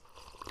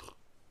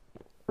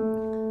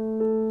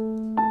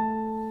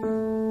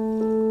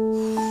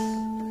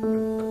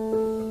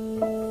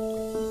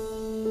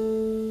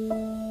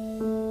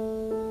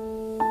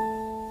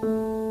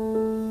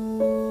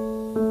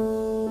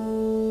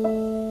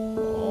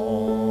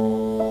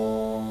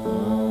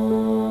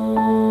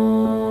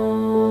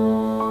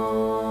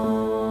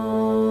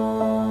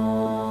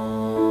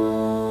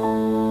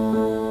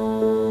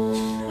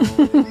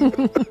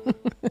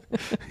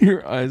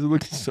Your eyes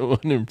look so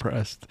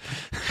unimpressed.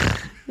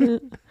 Nice.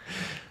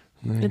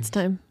 It's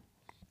time.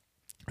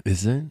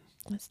 Is it?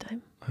 It's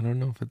time. I don't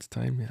know if it's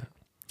time yet.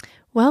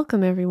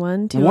 Welcome,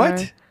 everyone, to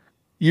What?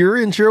 You're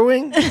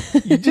introing?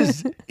 You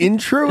just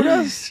introed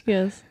us?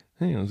 Yes.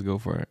 Hey, let's go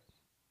for it.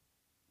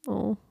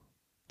 Oh,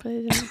 but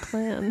I didn't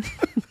plan.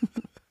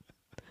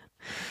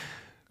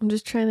 I'm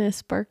just trying to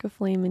spark a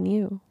flame in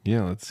you.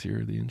 Yeah, let's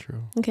hear the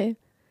intro. Okay.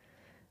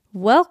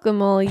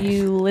 Welcome, all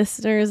you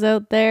listeners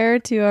out there,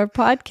 to our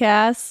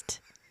podcast.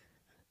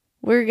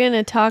 We're going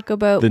to talk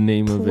about the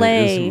name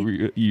play of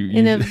it is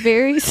in a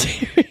very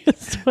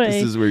serious way.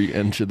 This is where you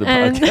enter the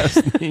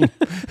podcast name.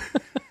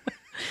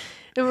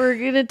 And we're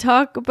going to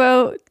talk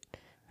about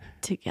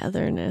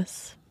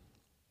togetherness.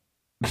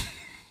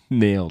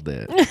 Nailed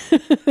it.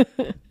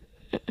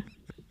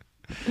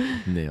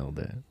 Nailed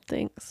it.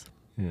 Thanks.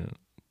 Yeah.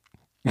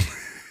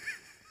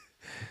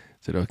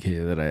 Is it okay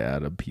that I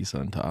add a piece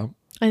on top?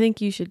 I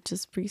think you should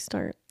just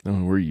restart.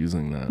 Oh, we're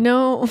using that.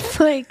 No,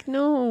 like,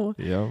 no.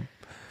 Yep.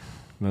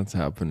 That's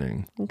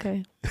happening.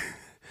 Okay.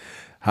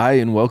 Hi,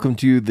 and welcome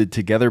to the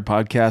Together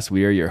podcast.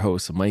 We are your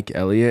hosts, Mike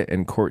Elliott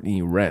and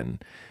Courtney Wren.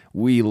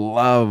 We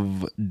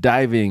love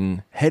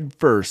diving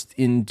headfirst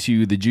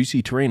into the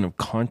juicy terrain of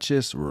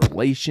conscious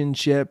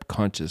relationship,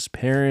 conscious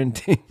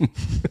parenting.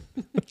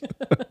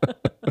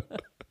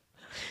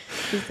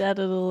 Just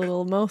added a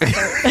little mouth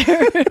part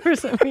there for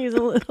some reason,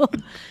 a little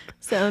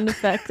sound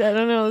effect. I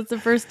don't know. It's the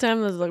first time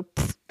I was like,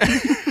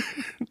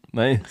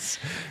 Nice.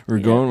 We're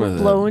going with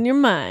blowing your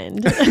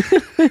mind.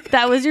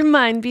 That was your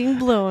mind being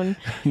blown.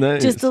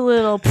 Nice. Just a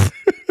little.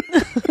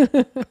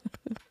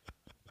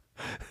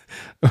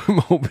 I'm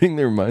hoping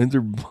their minds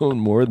are blown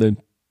more than.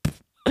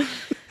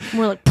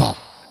 More like.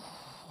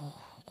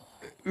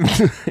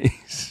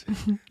 Nice.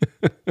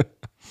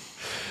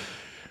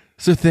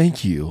 So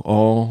thank you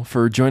all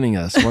for joining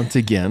us once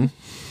again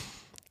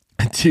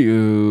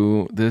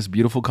to this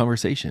beautiful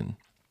conversation.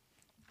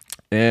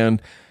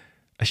 And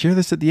I share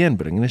this at the end,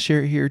 but I'm going to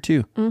share it here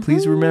too. Mm-hmm.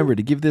 Please remember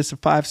to give this a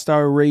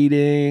 5-star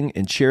rating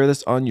and share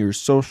this on your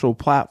social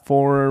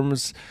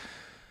platforms.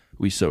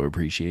 We so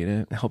appreciate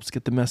it. It helps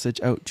get the message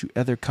out to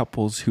other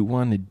couples who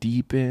want to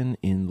deepen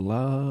in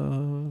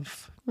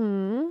love.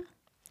 Mm.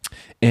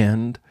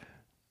 And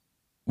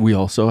we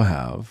also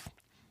have,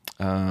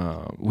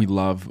 we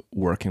love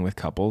working with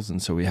couples.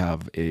 And so we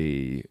have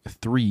a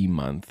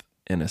 3-month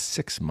and a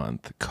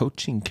 6-month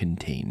coaching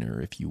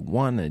container. If you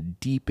want to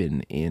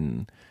deepen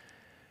in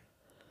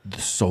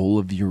the soul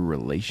of your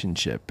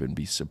relationship and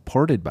be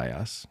supported by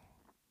us,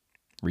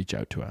 reach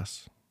out to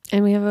us.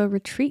 And we have a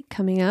retreat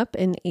coming up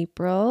in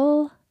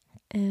April,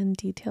 and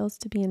details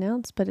to be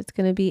announced, but it's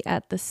going to be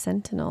at the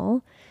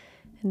Sentinel,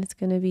 and it's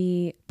going to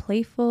be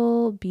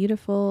playful,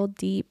 beautiful,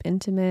 deep,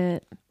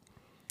 intimate,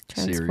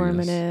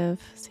 transformative,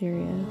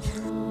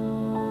 serious.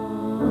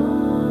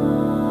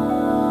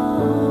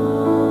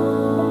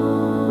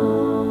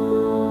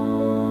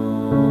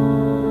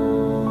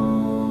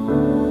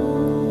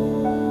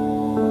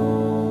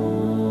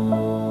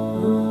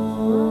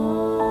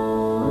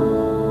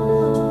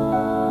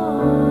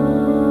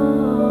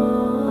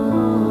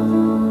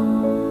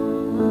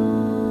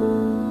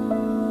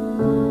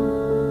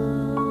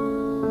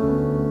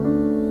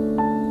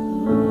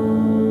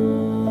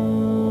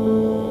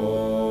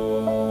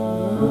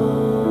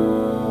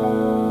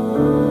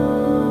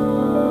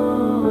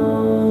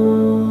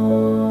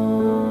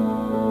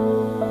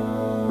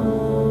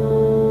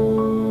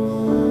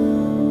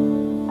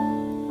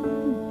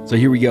 So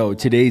here we go.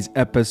 Today's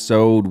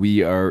episode,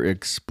 we are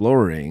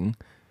exploring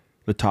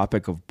the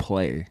topic of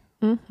play.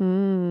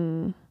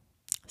 Mm-hmm.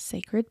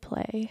 Sacred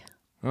play.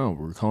 Oh,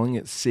 we're calling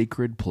it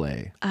sacred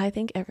play. I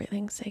think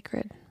everything's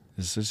sacred.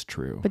 This is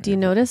true. But do you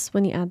notice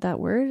when you add that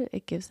word,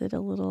 it gives it a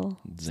little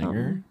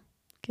zinger?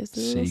 Gives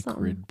it a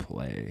sacred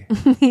play.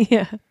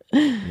 Yeah.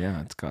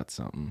 Yeah, it's got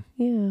something.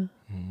 Yeah.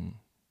 Mm.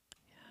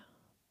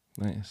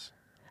 Yeah. Nice.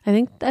 I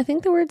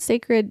think the word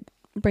sacred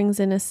brings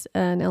in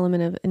an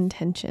element of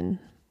intention.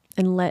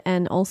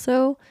 And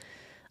also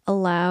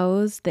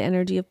allows the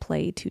energy of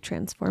play to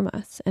transform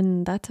us.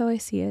 And that's how I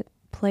see it.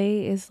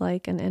 Play is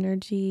like an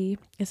energy.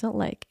 It's not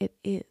like, it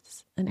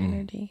is an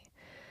energy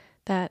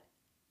that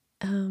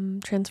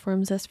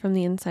transforms us from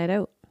the inside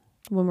out.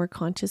 When we're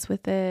conscious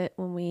with it,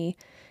 when we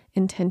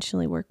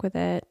intentionally work with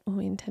it, when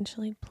we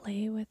intentionally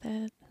play with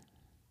it.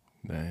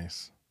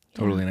 Nice.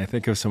 Totally. Yeah. And I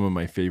think of some of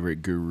my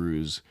favorite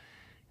gurus,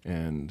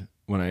 and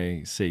when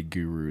I say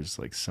gurus,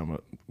 like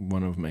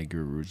one of my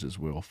gurus is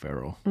Will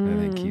Ferrell. I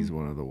think he's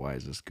one of the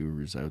wisest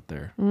gurus out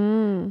there.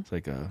 It's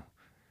like a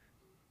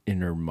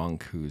inner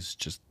monk who's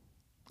just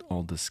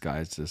all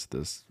disguised as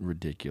this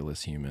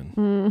ridiculous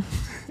human.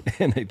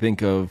 And I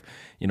think of,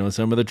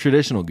 some of the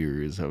traditional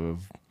gurus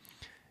of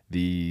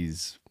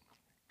these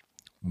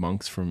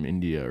monks from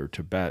India or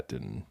Tibet,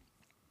 and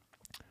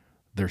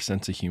their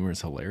sense of humor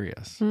is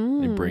hilarious.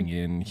 They bring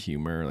in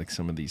humor, like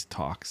some of these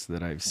talks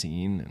that I've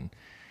seen, and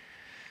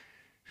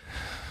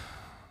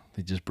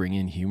they just bring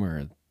in humor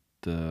at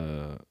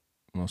the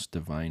most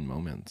divine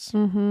moments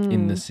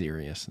in the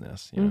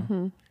seriousness, you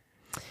know?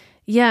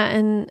 Yeah,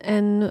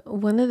 and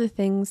one of the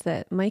things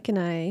that Mike and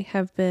I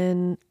have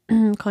been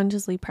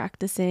consciously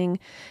practicing,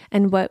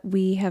 and what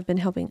we have been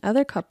helping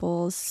other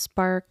couples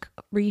spark,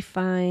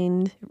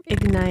 refine,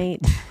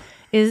 ignite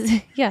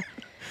is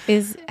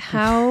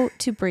how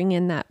to bring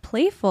in that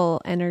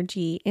playful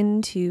energy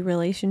into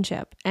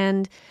relationship.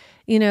 And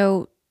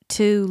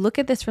to look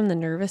at this from the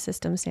nervous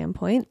system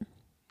standpoint,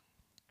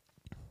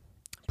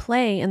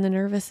 play in the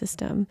nervous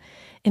system,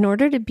 in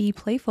order to be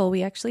playful,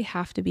 we actually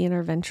have to be in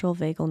our ventral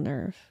vagal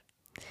nerve.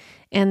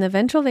 And the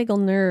ventral vagal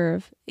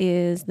nerve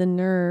is the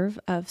nerve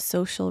of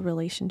social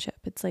relationship.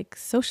 It's like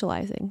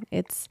socializing.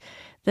 It's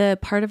the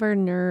part of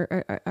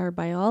our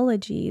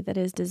biology that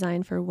is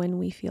designed for when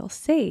we feel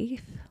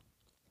safe,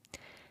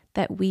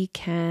 that we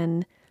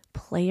can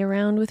play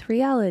around with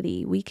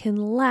reality. We can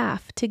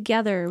laugh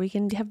together. We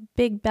can have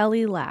big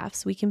belly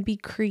laughs. We can be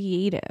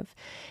creative.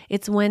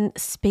 It's when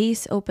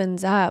space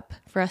opens up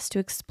for us to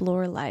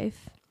explore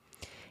life.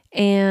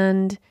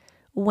 And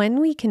when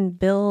we can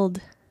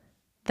build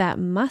that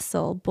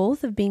muscle,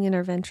 both of being in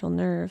our ventral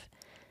nerve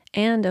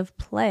and of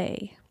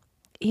play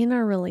in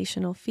our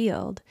relational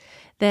field,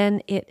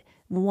 then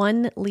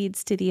one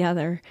leads to the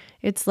other.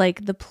 It's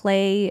like the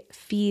play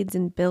feeds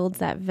and builds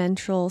that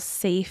ventral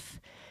safe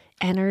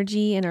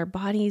energy in our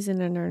bodies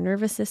and in our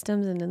nervous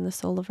systems and in the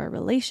soul of our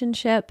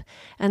relationship.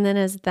 And then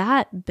as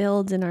that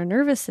builds in our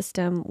nervous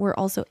system, we're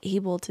also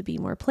able to be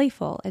more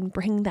playful and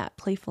bring that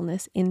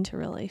playfulness into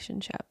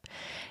relationship.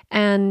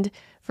 And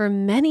for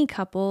many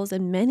couples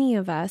and many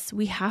of us,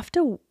 we have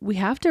to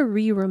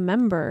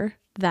re-remember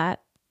that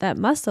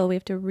muscle. We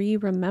have to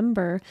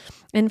re-remember.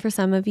 And for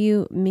some of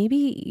you,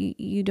 maybe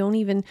you don't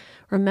even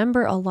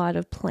remember a lot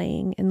of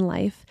playing in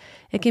life.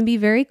 It can be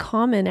very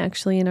common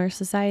actually in our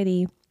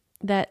society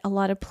that a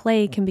lot of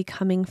play can be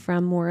coming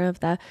from more of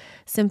the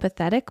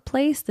sympathetic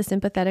place, the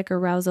sympathetic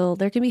arousal.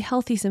 There can be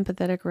healthy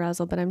sympathetic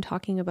arousal, but I'm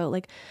talking about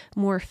like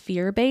more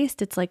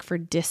fear-based. It's like for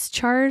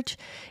discharge.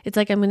 It's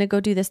like I'm going to go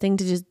do this thing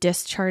to just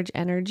discharge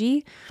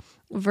energy,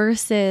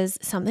 versus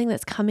something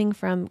that's coming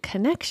from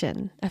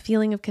connection, a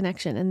feeling of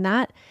connection. And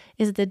that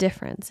is the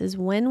difference, is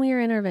when we are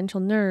in our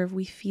ventral nerve,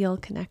 we feel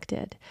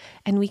connected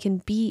and we can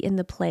be in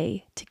the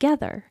play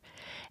together.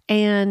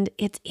 And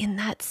it's in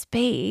that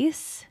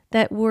space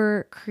that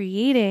we're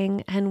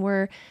creating and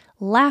we're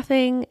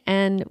laughing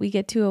and we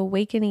get to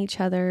awaken each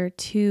other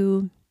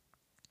to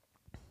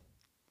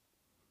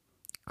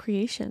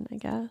creation, I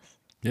guess.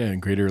 Yeah,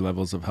 and greater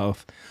levels of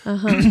health.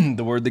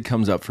 The word that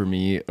comes up for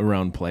me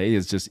around play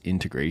is just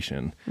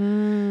integration.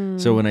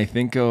 So when I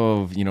think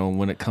of,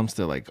 when it comes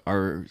to like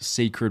our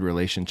sacred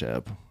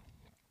relationship,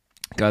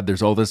 God,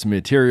 there's all this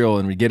material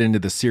and we get into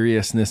the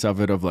seriousness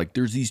of it, of like,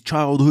 there's these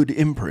childhood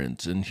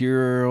imprints and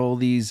here are all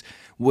these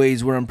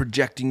ways where I'm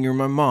projecting you're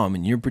my mom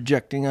and you're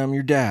projecting I'm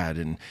your dad,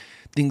 and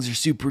things are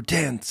super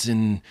tense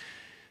and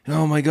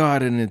oh my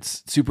God, and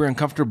it's super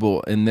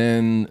uncomfortable. And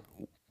then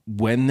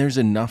when there's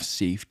enough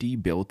safety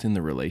built in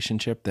the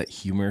relationship that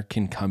humor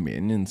can come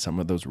in some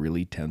of those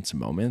really tense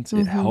moments,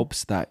 it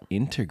helps that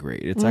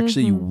integrate. It's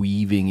actually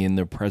weaving in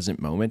the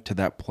present moment to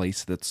that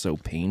place that's so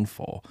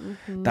painful.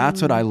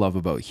 That's what I love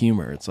about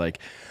humor. It's like,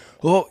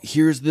 oh,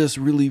 here's this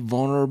really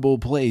vulnerable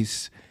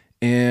place,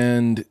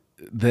 and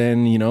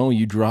then,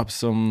 you drop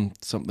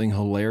something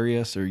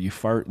hilarious, or you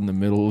fart in the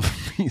middle of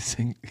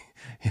something,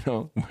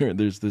 where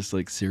there's this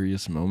like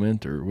serious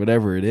moment or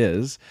whatever it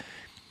is.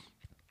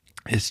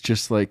 It's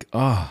just like,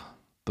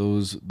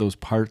 those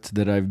parts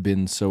that I've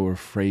been so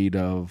afraid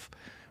of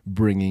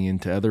bringing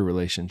into other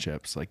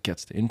relationships, like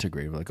gets to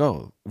integrate. We're like,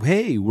 oh,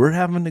 hey, we're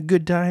having a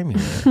good time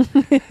here.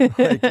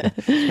 Like,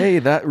 hey,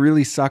 that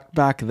really sucked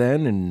back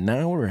then, and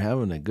now we're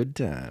having a good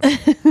time.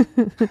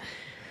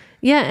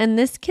 Yeah, and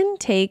this can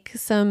take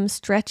some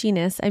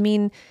stretchiness. I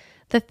mean,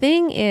 the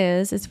thing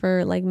is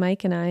for like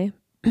Mike and I,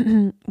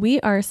 we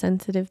are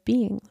sensitive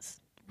beings.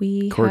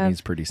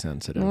 Courtney's pretty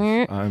sensitive.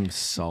 I'm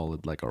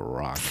solid like a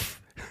rock.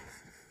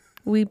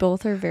 We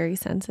both are very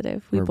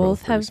sensitive. We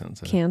both have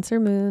Cancer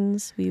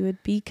moons. We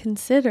would be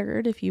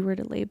considered, if you were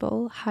to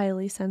label,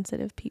 highly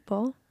sensitive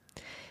people.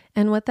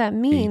 And what that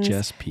means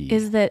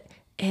is that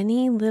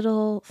any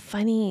little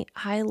funny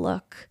eye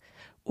look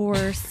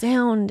or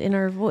sound in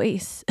our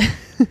voice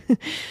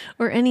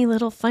or any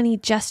little funny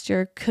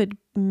gesture could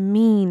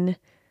mean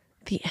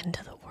the end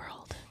of the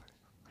world.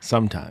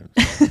 Sometimes.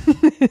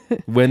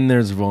 When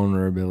there's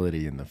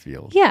vulnerability in the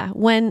field. Yeah,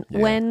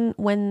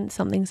 when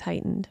something's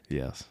heightened.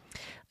 Yes.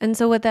 And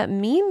so what that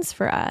means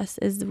for us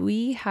is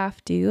we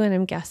have to, and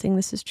I'm guessing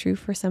this is true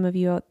for some of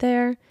you out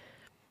there,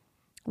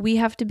 we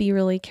have to be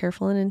really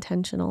careful and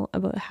intentional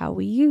about how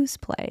we use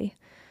play.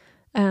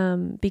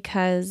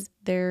 Because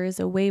there is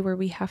a way where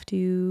we have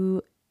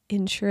to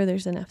ensure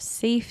there's enough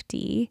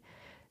safety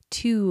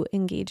to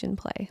engage in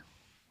play.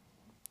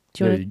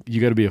 You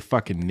got to be a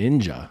fucking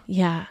ninja.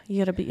 Yeah, you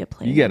got to be a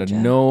play You got to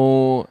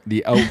know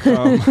the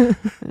outcome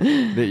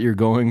that you're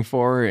going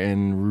for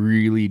and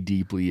really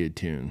deeply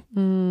attune.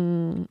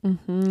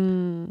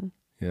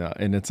 Yeah,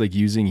 and it's like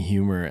using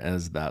humor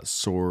as that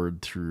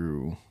sword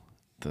through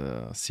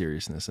the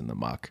seriousness and the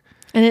muck.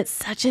 And it's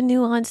such a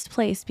nuanced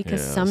place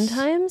because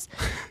sometimes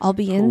I'll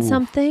be in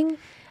something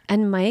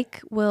and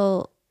Mike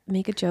will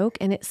make a joke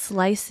and it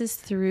slices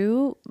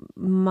through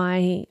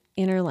my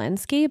inner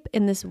landscape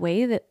in this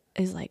way that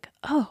is like,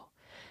 oh,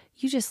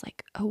 you just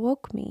like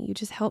awoke me. You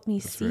just helped me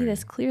see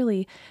this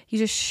clearly. You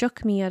just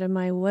shook me out of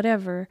my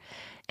whatever,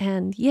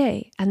 and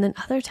yay. And then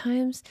other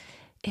times,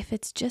 if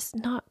it's just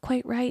not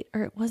quite right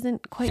or it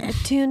wasn't quite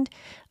attuned,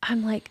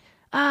 I'm like,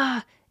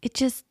 it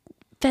just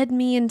fed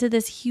me into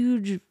this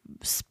huge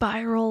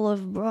spiral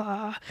of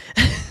blah.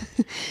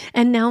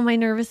 And now my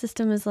nervous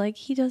system is like,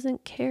 he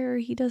doesn't care.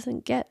 He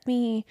doesn't get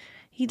me.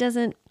 He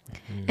doesn't.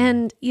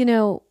 And,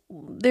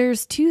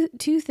 there's two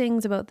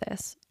things about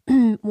this.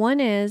 One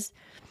is,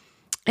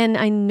 and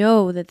I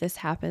know that this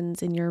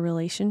happens in your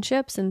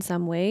relationships in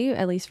some way,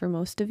 at least for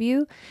most of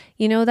you,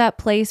 that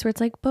place where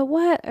it's like, but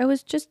what? I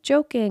was just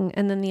joking.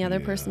 And then the other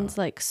person's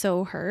like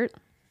so hurt.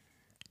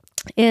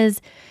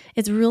 It's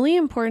really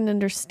important to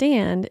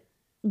understand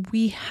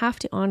we have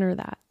to honor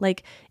that.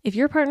 Like if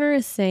your partner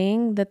is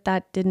saying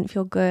that didn't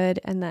feel good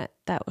and that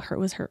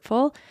was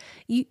hurtful,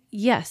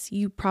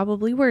 you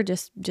probably were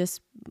just,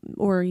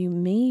 or you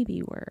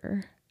maybe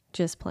were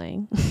just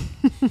playing.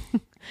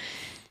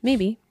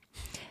 Maybe.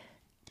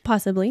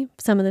 Possibly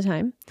some of the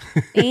time.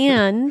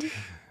 And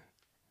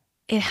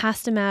it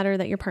has to matter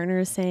that your partner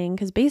is saying,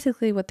 because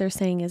basically what they're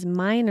saying is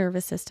my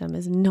nervous system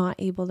is not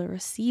able to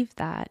receive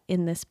that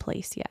in this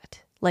place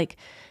yet. Like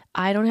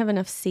I don't have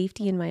enough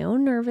safety in my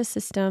own nervous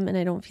system and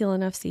I don't feel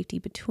enough safety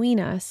between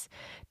us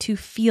to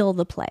feel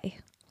the play,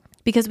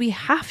 because we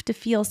have to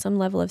feel some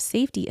level of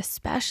safety,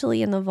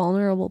 especially in the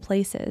vulnerable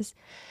places,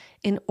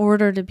 in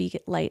order to be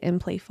light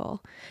and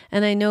playful.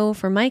 And I know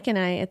for Mike and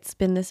I, it's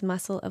been this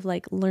muscle of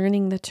like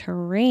learning the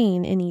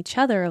terrain in each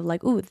other of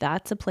like, oh,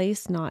 that's a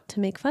place not to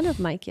make fun of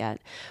Mike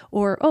yet.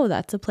 Or, oh,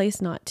 that's a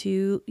place not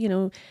to,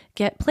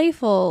 get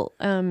playful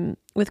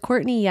with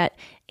Courtney yet.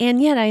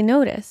 And yet I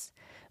notice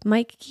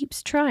Mike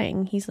keeps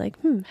trying. He's like,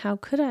 how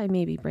could I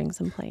maybe bring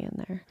some play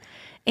in there?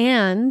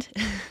 And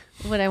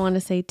what I want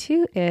to say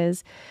too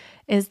is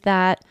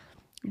that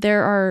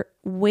there are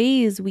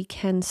ways we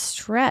can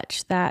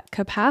stretch that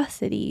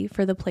capacity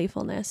for the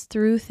playfulness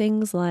through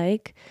things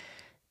like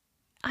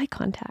eye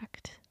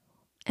contact,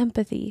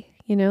 empathy.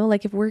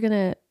 Like if we're going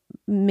to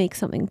make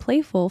something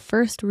playful,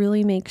 first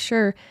really make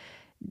sure,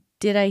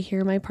 did I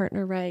hear my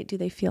partner right? Do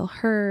they feel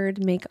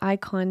heard? Make eye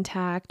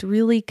contact,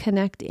 really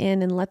connect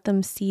in and let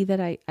them see that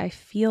I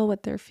feel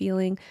what they're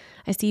feeling.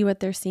 I see what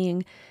they're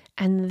seeing,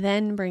 and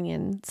then bring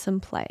in some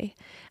play.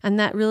 And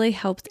that really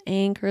helps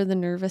anchor the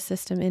nervous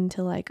system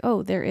into like,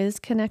 oh, there is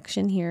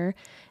connection here.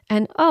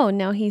 And oh,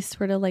 now he's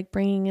sort of like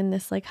bringing in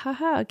this like,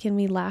 haha, can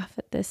we laugh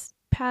at this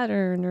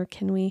pattern, or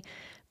can we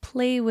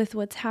play with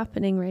what's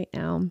happening right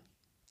now?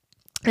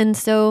 And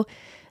so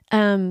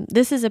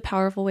this is a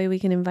powerful way we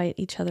can invite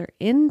each other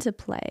into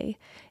play.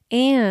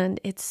 And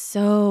it's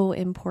so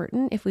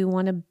important if we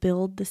want to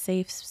build the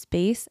safe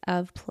space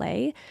of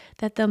play,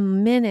 that the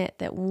minute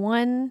that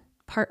one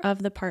part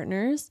of the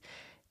partners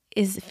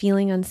is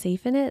feeling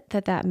unsafe in it,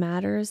 that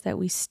matters, that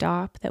we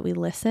stop, that we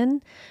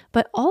listen.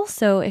 But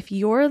also if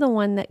you're the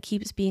one that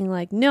keeps being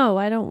like, no,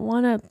 I don't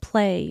want to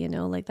play,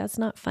 like that's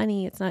not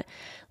funny. It's not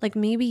like,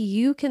 maybe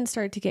you can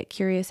start to get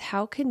curious.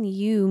 How can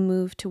you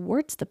move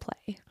towards the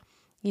play?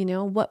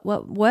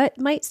 What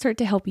might start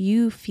to help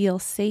you feel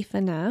safe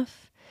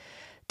enough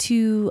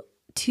to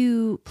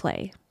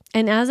play?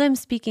 And as I'm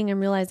speaking, I'm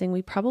realizing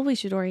we probably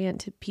should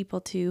orient people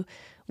to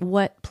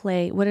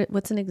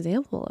what's an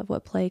example of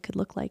what play could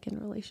look like in a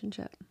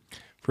relationship.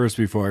 First,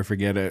 before I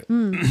forget it,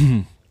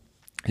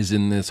 is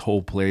in this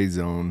whole play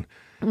zone.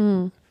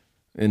 And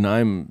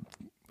I'm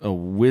a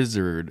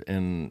wizard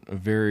and a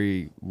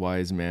very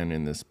wise man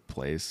in this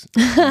place.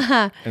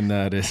 And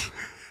that is...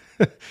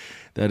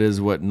 that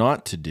is what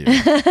not to do.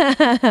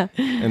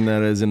 And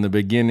that is in the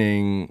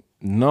beginning,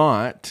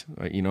 not,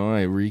 I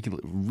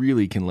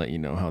really can let you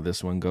know how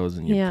this one goes.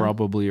 And you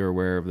probably are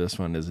aware of this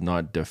one, is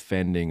not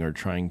defending or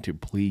trying to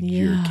plead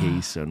your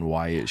case on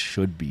why it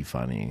should be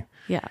funny.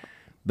 Yeah.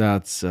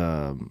 That's,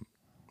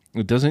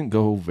 it doesn't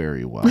go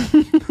very well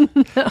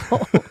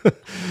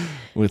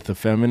with the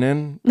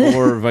feminine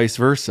or vice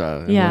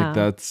versa.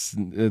 Yeah.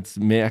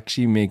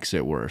 Actually makes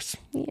it worse.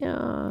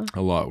 Yeah.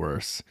 A lot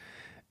worse.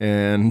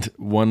 And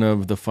one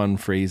of the fun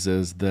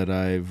phrases that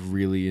I've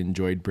really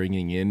enjoyed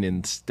bringing in,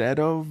 instead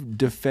of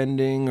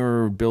defending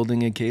or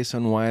building a case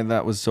on why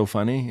that was so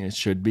funny, it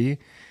should be,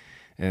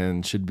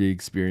 and should be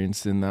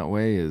experienced in that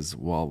way, is,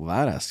 well,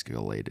 that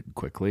escalated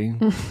quickly.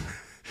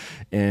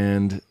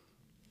 And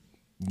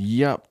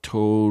yep,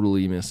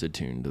 totally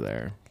misattuned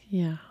there.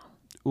 Yeah.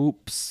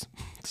 Oops,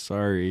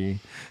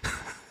 sorry.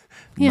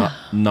 Yeah.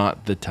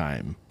 Not the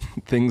time.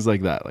 Things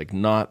like that, like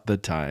not the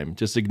time.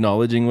 Just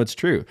acknowledging what's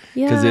true,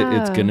 because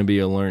it's going to be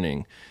a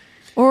learning.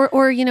 Or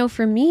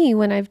for me,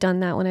 when I've done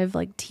that, when I've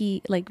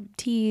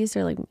teased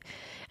or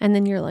And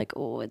then you're like,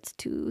 oh, it's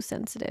too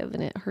sensitive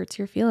and it hurts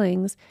your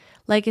feelings.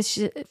 Like it's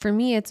just, for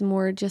me, it's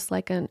more just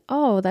like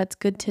oh, that's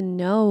good to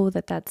know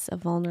that that's a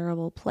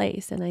vulnerable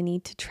place and I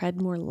need to tread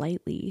more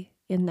lightly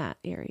in that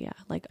area.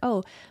 Like,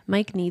 oh,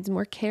 Mike needs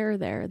more care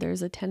there.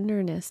 There's a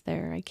tenderness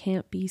there. I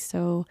can't be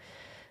so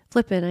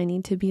flippant. I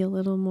need to be a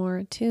little more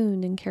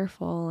attuned and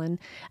careful. And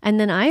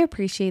then I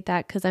appreciate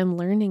that because I'm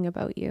learning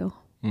about you.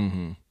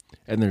 Mm-hmm.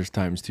 And there's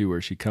times too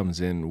where she comes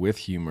in with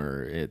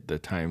humor at the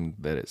time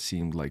that it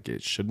seemed like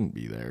it shouldn't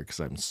be there because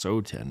I'm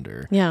so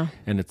tender. Yeah.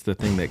 And it's the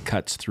thing that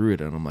cuts through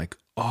it. And I'm like,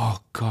 oh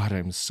God,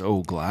 I'm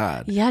so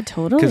glad. Yeah,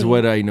 totally. Because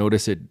what I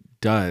notice it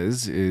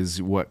does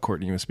is what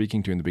Courtney was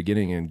speaking to in the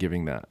beginning and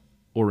giving that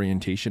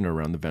orientation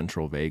around the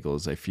ventral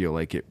vagals. I feel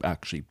like it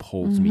actually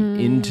pulls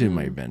me into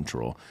my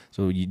ventral.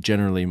 So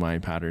generally my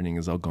patterning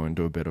is I'll go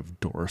into a bit of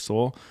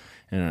dorsal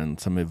and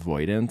some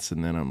avoidance,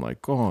 and then I'm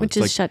like, oh, which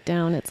is like, shut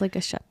down. It's like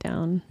a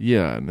shutdown.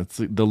 Yeah, and it's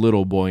the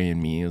little boy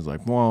in me is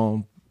like,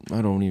 well,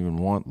 I don't even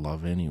want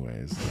love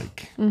anyways.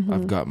 Like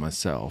I've got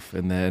myself.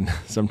 And then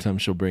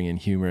sometimes she'll bring in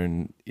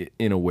humor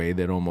in a way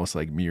that almost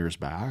like mirrors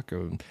back.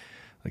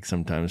 Like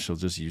sometimes she'll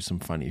just use some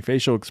funny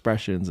facial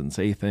expressions and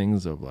say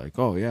things of like,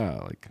 oh yeah,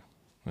 like,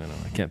 I don't know,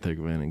 I can't think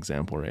of an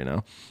example right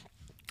now.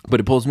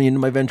 But it pulls me into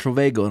my ventral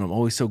vagal and I'm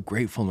always so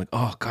grateful. I'm like,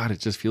 oh God, it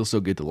just feels so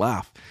good to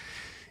laugh.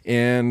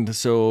 And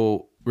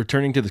so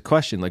returning to the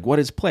question, like, what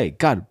is play?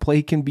 God,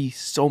 play can be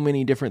so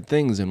many different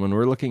things. And when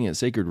we're looking at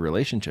sacred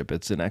relationship,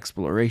 it's an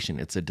exploration,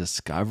 it's a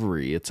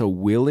discovery, it's a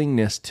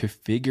willingness to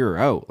figure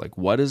out, like,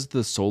 what does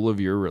the soul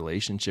of your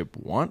relationship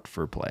want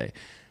for play?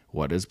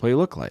 What does play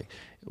look like?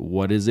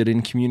 What is it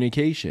in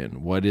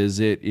communication? What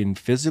is it in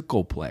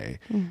physical play?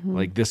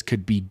 Like this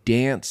could be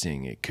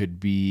dancing. It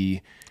could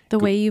be the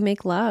way you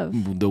make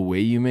love. The way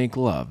you make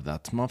love.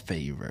 That's my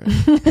favorite.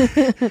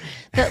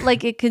 That,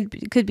 like it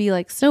could be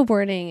like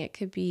snowboarding. It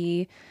could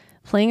be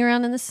playing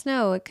around in the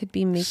snow. It could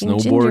be making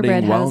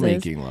gingerbread while houses.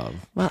 Making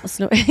love. Well,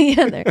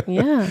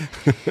 yeah.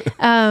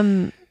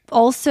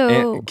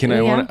 Also,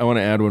 I want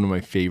to add one of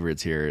my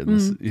favorites here.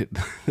 And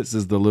this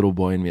is the little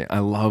boy in me. I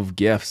love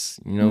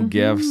GIFs. You know,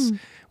 GIFs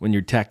when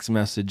you're text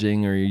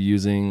messaging or you're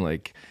using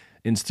like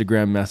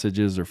Instagram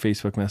messages or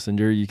Facebook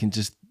Messenger, you can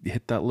just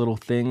hit that little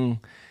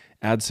thing,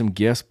 add some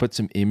GIFs, put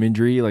some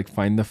imagery, like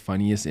find the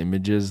funniest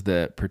images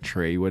that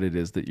portray what it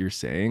is that you're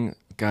saying.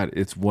 God,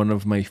 it's one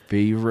of my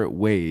favorite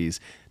ways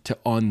to,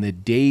 on the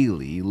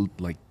daily,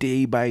 like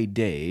day by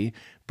day,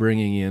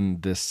 bringing in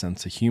this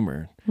sense of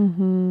humor.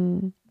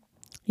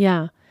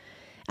 Yeah.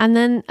 And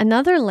then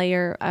another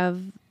layer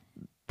of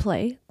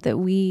play that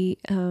we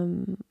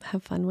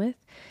have fun with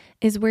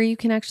is where you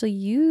can actually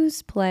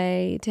use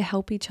play to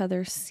help each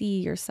other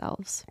see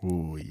yourselves.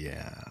 Oh,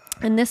 yeah.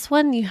 And this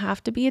one, you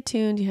have to be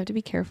attuned. You have to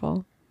be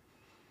careful.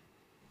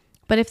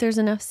 But if there's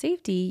enough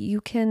safety,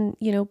 you can,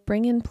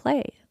 bring in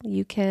play.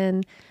 You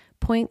can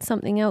point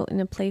something out in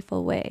a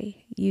playful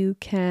way. You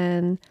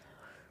can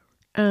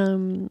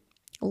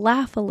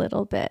laugh a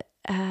little bit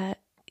at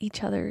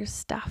each other's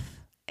stuff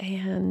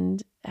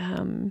and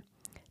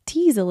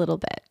tease a little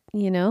bit,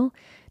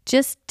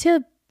 just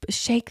to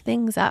shake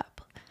things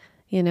up,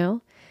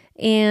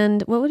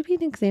 And what would be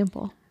an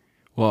example?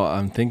 Well,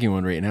 I'm thinking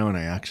one right now, and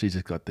I actually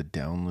just got the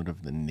download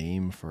of the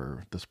name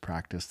for this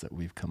practice that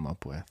we've come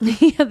up with.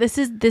 Yeah, this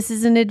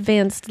is an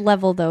advanced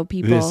level, though,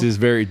 people. This is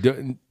very...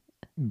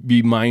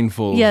 Be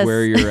mindful of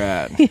where you're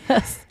at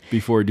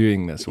before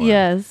doing this one.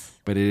 Yes.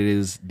 But it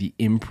is the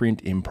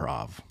imprint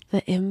improv.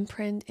 The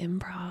imprint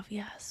improv,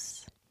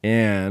 yes.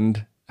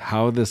 And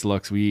how this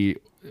looks, we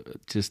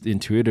just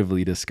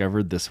intuitively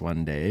discovered this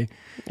one day.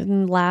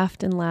 And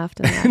laughed and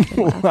laughed and laughed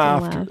and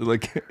laughed. And laughed.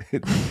 Like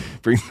it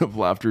brings up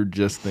laughter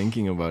just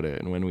thinking about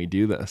it. And when we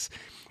do this,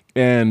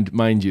 and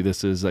mind you,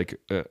 this is like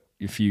a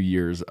few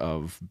years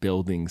of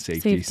building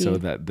safety so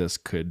that this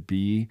could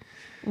be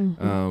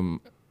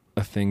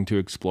a thing to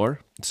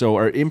explore. So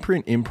our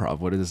imprint improv,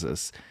 what is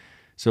this?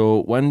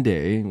 So one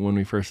day when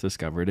we first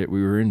discovered it,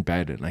 we were in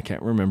bed and I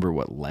can't remember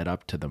what led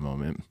up to the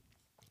moment,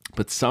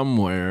 but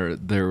somewhere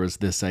there was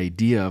this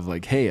idea of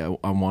like, hey,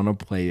 I want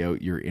to play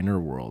out your inner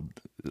world.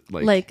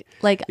 Like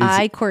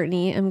I,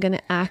 Courtney, am going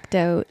to act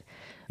out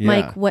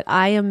Mike, what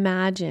I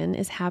imagine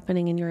is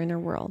happening in your inner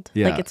world.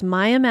 Yeah. Like it's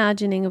my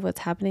imagining of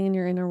what's happening in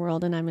your inner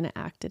world and I'm going to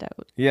act it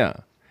out. Yeah.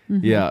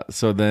 Yeah.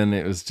 So then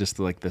it was just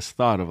like this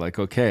thought of like,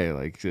 okay,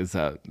 like, is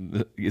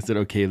it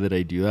okay that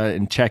I do that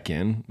and check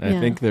in? I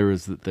think there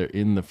was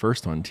in the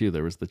first one too,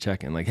 there was the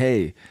check in like,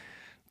 hey,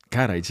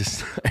 God, I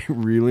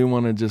really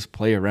want to just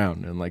play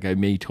around and like, I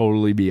may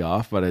totally be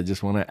off, but I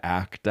just want to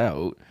act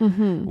out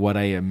what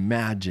I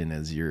imagine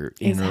as your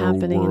inner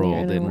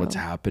world and what's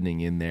happening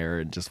in there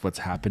and just what's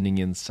happening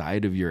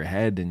inside of your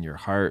head and your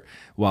heart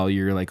while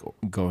you're like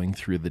going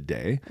through the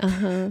day.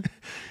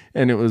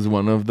 And it was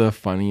one of the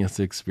funniest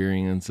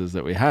experiences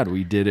that we had.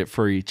 We did it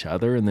for each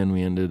other and then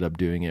we ended up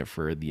doing it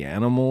for the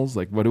animals.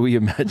 Like, what do we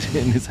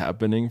imagine is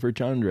happening for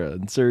Chandra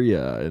and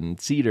Surya and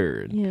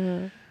Cedar?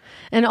 Yeah.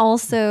 And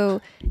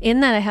also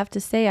in that, I have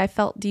to say, I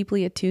felt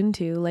deeply attuned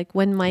to, like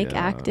when Mike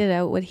acted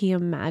out what he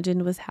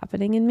imagined was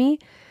happening in me.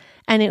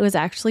 and it was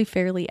actually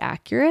fairly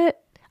accurate.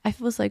 I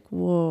was like,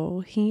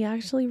 whoa, he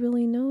actually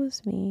really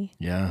knows me.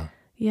 Yeah.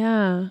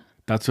 Yeah.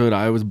 That's what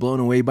I was blown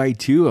away by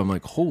too. I'm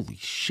like, holy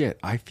shit,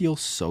 I feel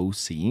so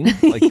seen.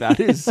 Like that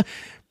is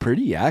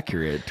pretty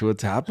accurate to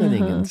what's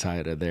happening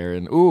inside of there.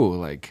 And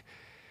like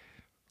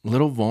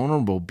little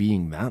vulnerable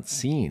being that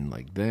seen,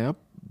 like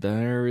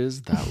there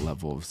is that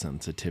level of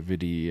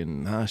sensitivity,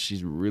 and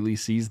she really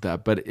sees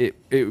that. But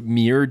it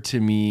mirrored to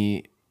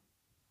me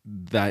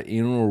that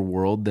inner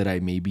world that I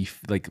maybe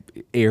like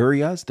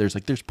areas.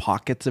 There's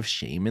pockets of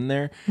shame in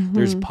there.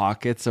 There's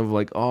pockets of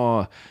like,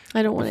 I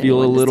don't want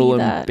feel a anyone to little see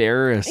that.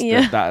 embarrassed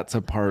that that's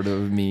a part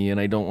of me, and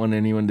I don't want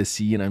anyone to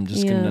see, and I'm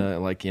just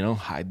gonna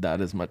hide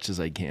that as much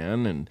as I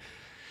can.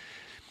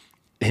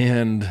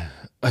 And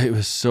it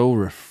was so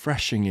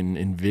refreshing and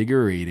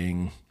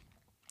invigorating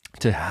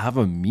to have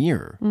a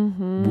mirror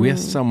with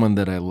someone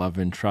that I love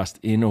and trust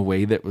in a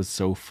way that was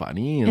so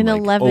funny and in a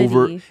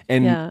levity.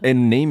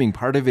 And naming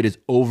part of it is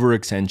over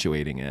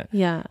accentuating it.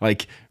 Yeah.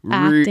 Like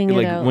acting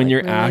it out, when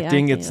you're really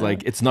acting, it's it like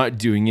out. it's not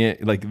doing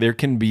it. Like there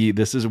can be,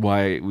 this is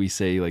why we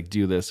say like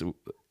do this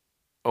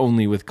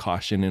only with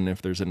caution and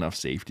if there's enough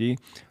safety.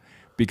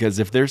 Because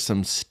if there's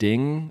some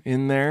sting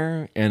in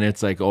there and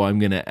it's like, I'm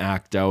going to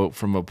act out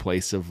from a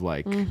place of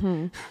like,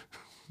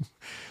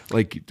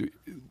 like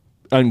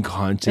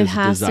unconscious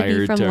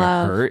desire to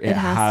hurt, it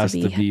has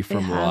to be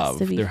from love.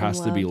 There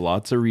has to be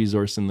lots of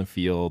resource in the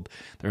field.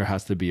 There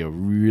has to be a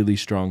really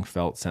strong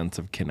felt sense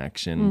of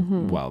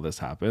connection while this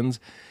happens.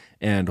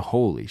 And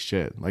holy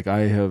shit, like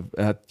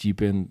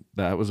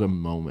that was a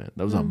moment.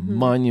 That was a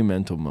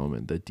monumental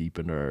moment that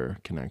deepened our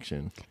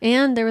connection.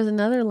 And there was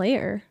another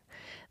layer.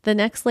 The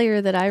next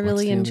layer that I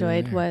really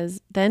enjoyed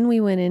was then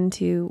we went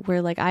into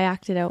where like I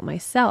acted out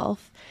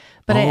myself,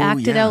 but I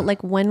acted out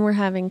like when we're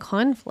having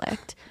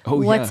conflict,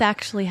 what's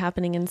actually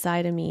happening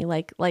inside of me,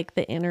 like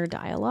the inner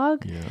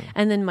dialogue. Yeah.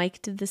 And then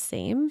Mike did the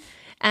same.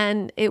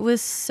 And it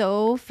was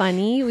so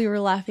funny. We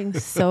were laughing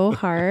so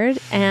hard,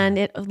 and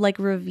it like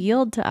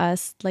revealed to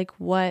us like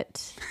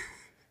what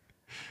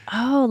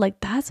like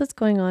that's what's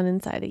going on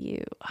inside of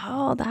you.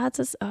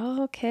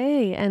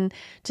 Okay. And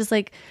just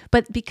like,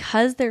 but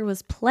because there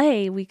was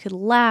play, we could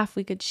laugh,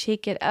 we could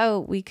shake it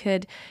out, we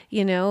could,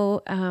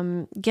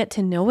 get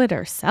to know it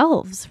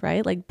ourselves,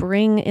 right? Like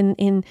bring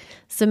in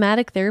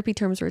somatic therapy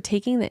terms, we're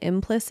taking the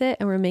implicit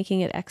and we're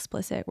making it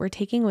explicit. We're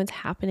taking what's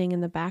happening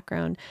in the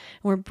background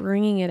and we're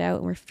bringing it out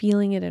and we're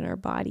feeling it in our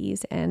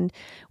bodies and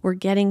we're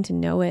getting to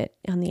know it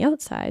on the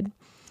outside.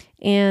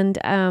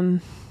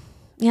 And,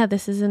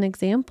 this is an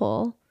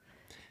example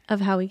of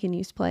how we can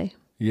use play.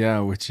 Yeah,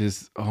 which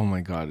is, oh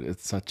my God,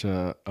 it's such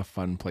a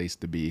fun place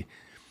to be.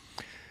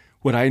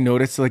 What I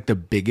noticed, like the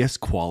biggest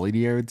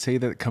quality I would say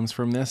that comes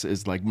from this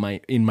is like my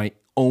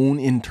own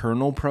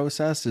internal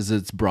process is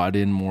it's brought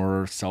in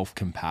more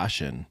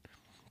self-compassion.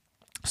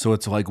 So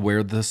it's like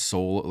where the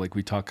soul, like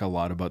we talk a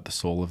lot about the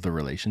soul of the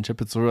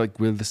relationship. It's sort of like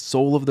where the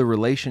soul of the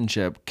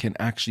relationship can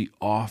actually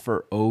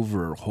offer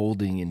over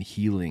holding and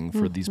healing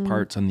for these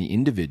parts on the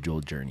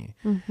individual journey.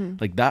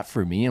 Like that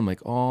for me, I'm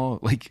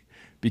like,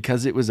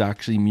 because it was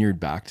actually mirrored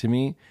back to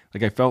me.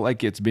 Like I felt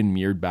like it's been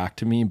mirrored back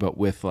to me, but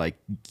with like,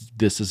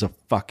 this is a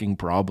fucking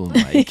problem.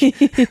 Like,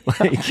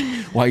 like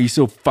why are you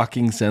so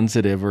fucking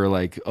sensitive? Or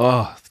like,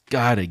 oh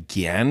God,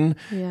 again?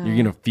 Yeah. You're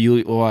going to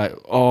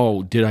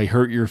feel, did I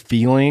hurt your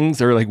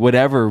feelings? Or like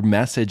whatever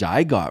message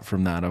I got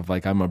from that of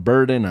like, I'm a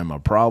burden, I'm a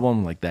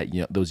problem, like that,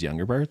 those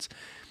younger parts.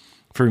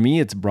 For me,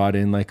 it's brought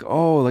in like,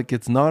 like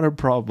it's not a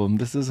problem.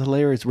 This is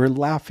hilarious. We're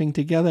laughing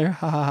together.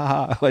 Ha ha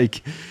ha.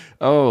 Like,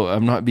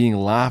 I'm not being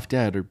laughed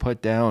at or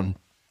put down.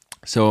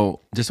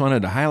 So just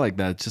wanted to highlight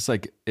that. It's just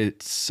like,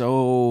 it's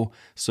so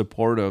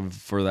supportive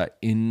for that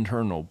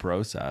internal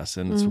process.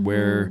 And it's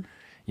where,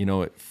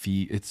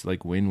 it's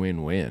like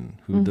win-win-win.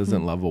 Who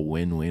doesn't love a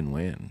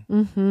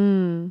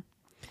win-win-win?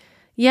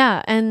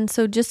 Yeah. And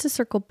so just to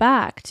circle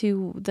back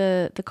to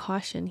the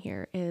caution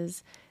here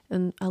is,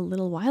 and a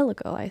little while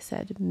ago, I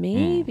said,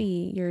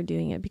 maybe you're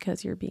doing it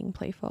because you're being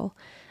playful.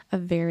 A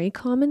very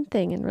common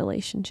thing in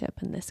relationship,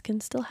 and this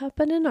can still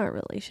happen in our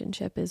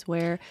relationship, is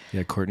where...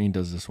 Yeah, Courtney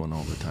does this one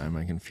all the time.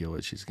 I can feel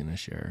what she's going to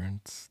share.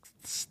 It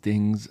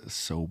stings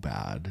so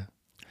bad.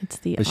 It's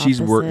the opposite. But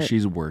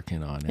she's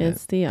working on it.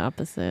 It's the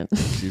opposite.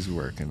 She's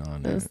working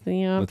on it. It's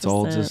the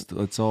opposite.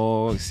 Let's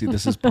all see,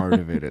 this is part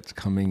of it. It's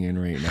coming in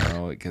right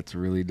now. It gets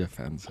really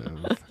defensive.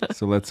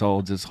 So let's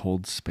all just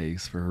hold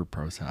space for her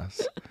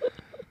process.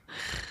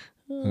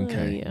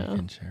 Okay, you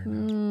can share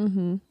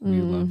now.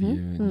 We love you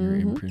and your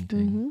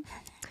imprinting.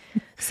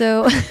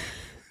 So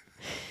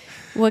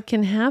what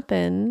can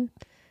happen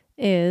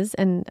is,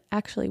 and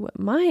actually what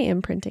my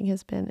imprinting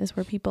has been, is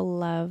where people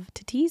love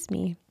to tease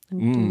me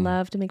and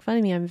love to make fun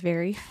of me. I'm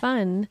very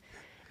fun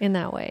in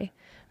that way.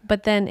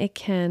 But then it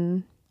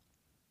can,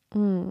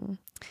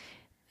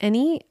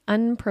 any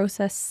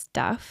unprocessed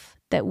stuff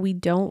that we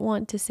don't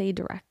want to say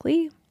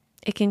directly,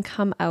 it can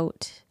come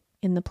out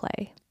in the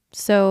play.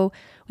 So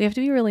we have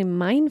to be really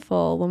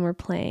mindful when we're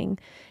playing.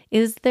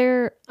 Is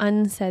there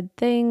unsaid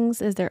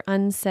things? Is there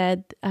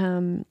unsaid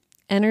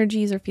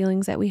energies or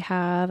feelings that we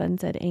have, and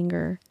said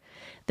anger,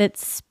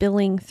 that's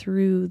spilling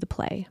through the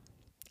play.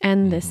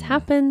 And this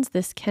happens,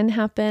 this can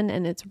happen,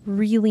 and it's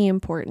really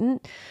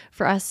important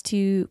for us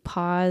to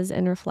pause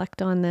and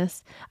reflect on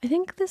this. I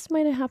think this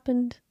might have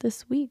happened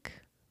this week.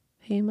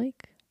 Hey,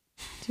 Mike,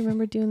 do you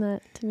remember doing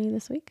that to me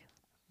this week?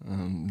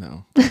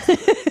 No.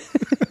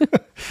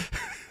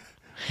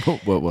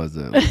 What was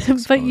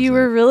it? But you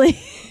were really,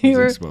 you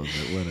were, expose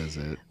it. What is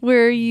it?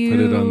 Where you put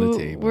it on the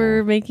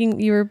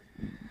table. You were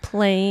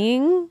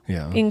playing,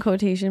 yeah, in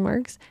quotation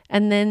marks,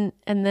 and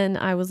then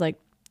I was like,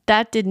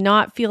 that did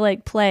not feel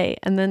like play.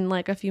 And then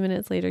like a few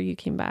minutes later, you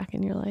came back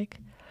and you're like,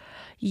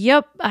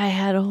 yep, I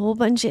had a whole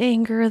bunch of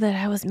anger that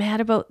I was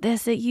mad about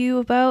this at you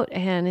about.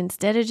 And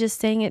instead of just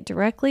saying it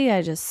directly,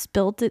 I just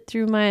spilt it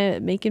through my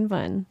making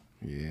fun.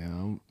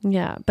 Yeah.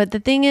 Yeah. But the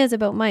thing is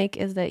about Mike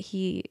is that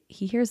he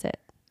hears it.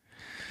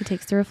 He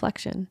takes the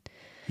reflection.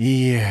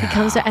 Yeah. He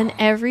comes to, and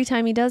every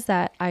time he does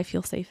that, I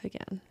feel safe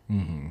again.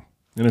 Mm-hmm.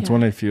 And it's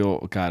when I feel,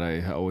 God,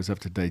 I always have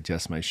to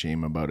digest my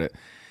shame about it,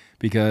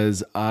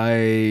 because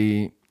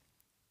I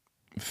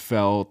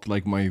felt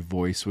like my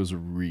voice was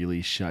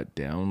really shut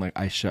down. Like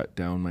I shut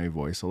down my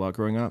voice a lot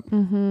growing up.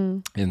 Mm-hmm.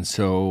 And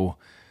so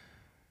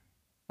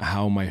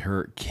how my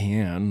hurt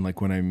can,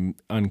 like when I'm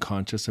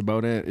unconscious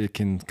about it, it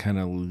can kind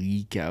of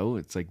leak out.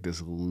 It's like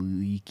this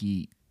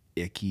leaky,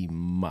 icky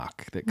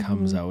muck that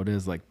comes out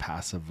as like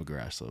passive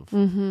aggressive.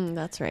 Mm-hmm.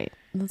 That's right.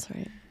 That's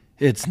right.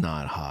 It's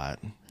not hot.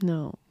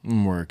 No.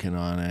 I'm working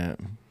on it.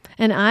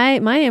 And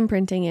my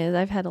imprinting is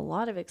I've had a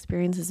lot of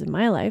experiences in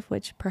my life,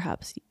 which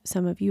perhaps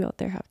some of you out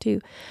there have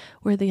too,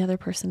 where the other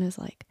person is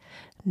like,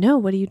 no,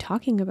 what are you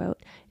talking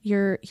about?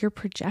 You're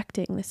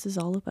projecting. This is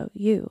all about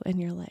you.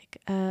 And you're like,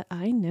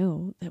 I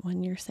know that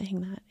when you're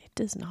saying that, it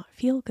does not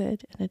feel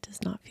good and it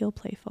does not feel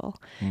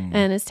playful.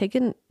 And it's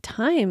taken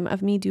time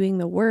of me doing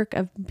the work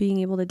of being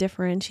able to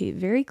differentiate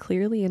very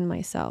clearly in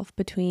myself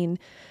between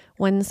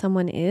when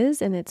someone is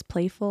and it's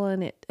playful,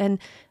 and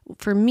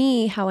for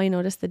me, how I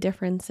notice the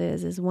difference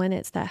is when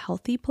it's that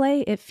healthy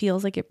play, it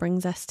feels like it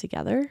brings us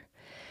together.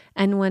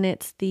 And when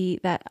it's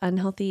that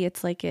unhealthy,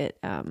 it's like it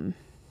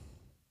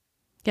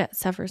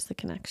severs the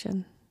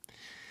connection.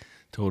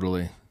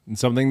 Totally. And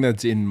something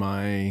that's in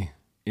my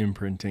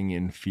imprinting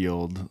and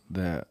field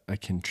that I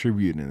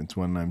contribute, and it's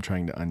one I'm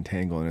trying to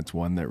untangle, and it's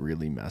one that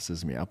really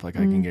messes me up, like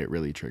I can get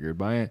really triggered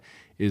by it,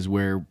 is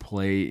where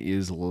play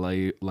is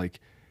like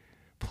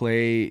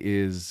play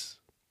is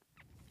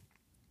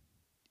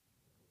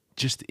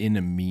just in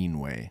a mean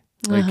way.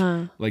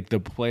 Like the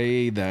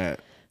play that,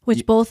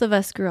 which both of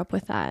us grew up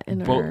with that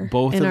in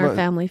our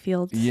family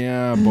fields.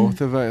 Yeah,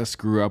 both of us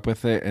grew up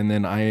with it, and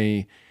then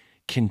I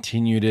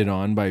continued it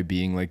on by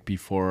being like,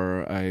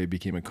 before I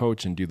became a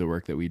coach and do the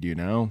work that we do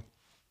now,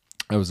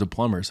 I was a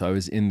plumber, so I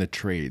was in the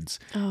trades,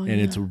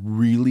 it's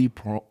really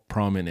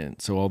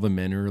prominent. So all the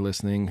men who are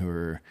listening who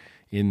are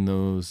in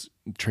those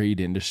trade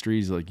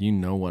industries, like, you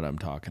know what I'm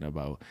talking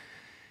about.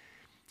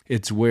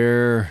 It's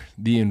where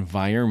the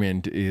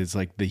environment is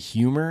like, the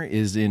humor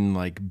is in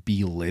like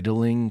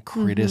belittling,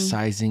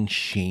 criticizing,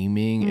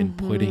 shaming, and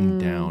putting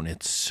down.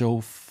 It's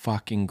so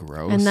fucking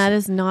gross. And that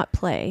is not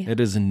play. It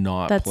is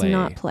not That's play.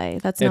 not play.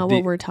 That's not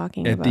what we're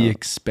talking about. At the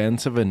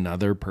expense of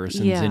another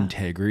person's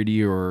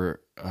integrity or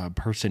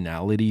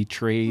personality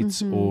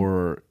traits,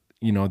 or,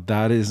 you know,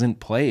 that isn't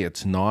play.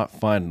 It's not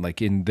fun.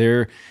 Like in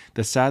there,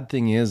 the sad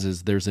thing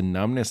is there's a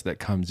numbness that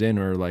comes in,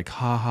 or like,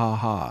 ha ha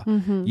ha.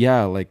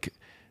 Yeah. Like,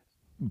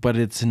 but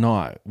it's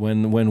not.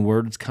 When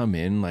words come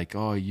in like,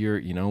 oh, you're,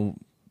 you know,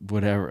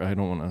 whatever. I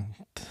don't want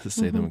to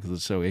say them because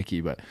it's so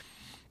icky, but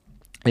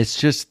it's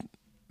just,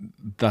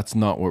 that's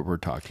not what we're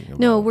talking about.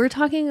 No, we're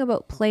talking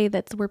about play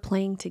we're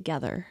playing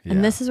together. Yeah.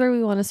 And this is where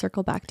we want to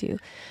circle back to.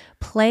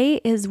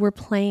 Play is we're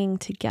playing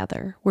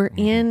together. We're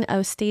in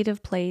a state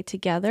of play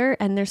together,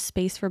 and there's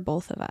space for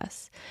both of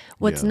us.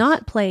 What's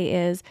not play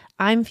is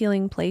I'm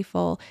feeling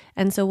playful,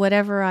 and so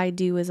whatever I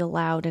do is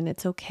allowed and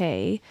it's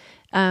okay.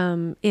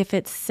 If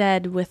it's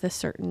said with a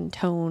certain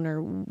tone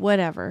or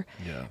whatever.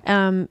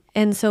 Yeah.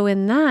 And so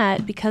in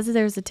that, because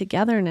there's a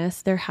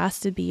togetherness, there has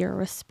to be a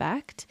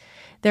respect.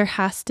 There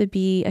has to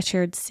be a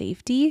shared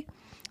safety.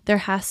 There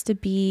has to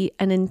be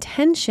an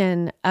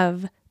intention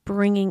of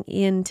bringing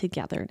in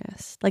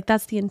togetherness. Like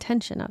that's the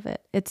intention of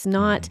it. It's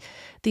not,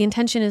 the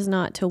intention is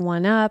not to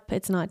one up.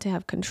 It's not to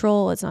have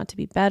control. It's not to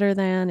be better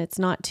than. It's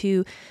not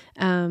to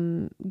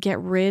get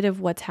rid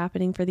of what's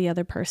happening for the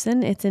other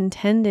person. It's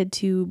intended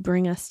to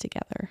bring us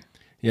together.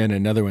 Yeah. And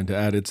another one to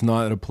add, it's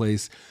not a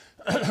place,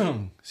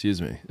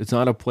 excuse me, it's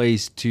not a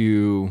place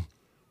to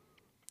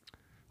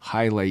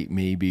highlight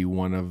maybe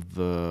one of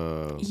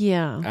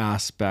the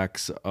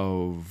aspects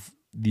of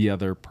the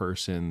other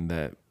person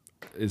that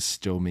is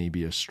still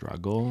maybe a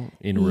struggle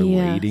in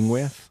relating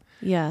with.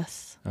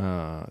 Yes.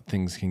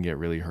 Things can get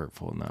really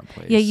hurtful in that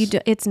place. Yeah, you do.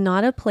 It's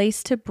not a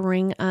place to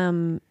bring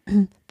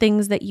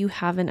things that you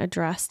haven't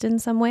addressed in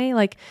some way.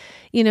 Like,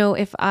 you know,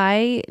 if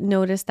I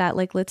notice that,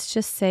 like, let's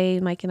just say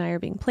Mike and I are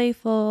being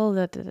playful,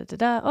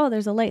 oh,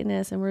 there's a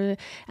lightness, and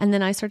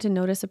then I start to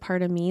notice a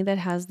part of me that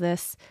has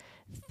this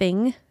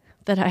thing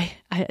that I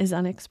is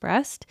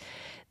unexpressed,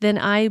 then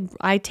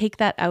I take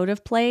that out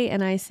of play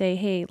and I say,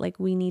 hey, like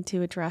we need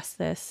to address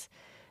this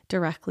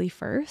directly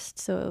first.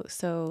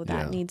 So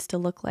that needs to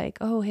look like,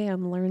 oh, hey,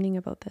 I'm learning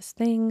about this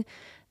thing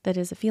that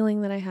is a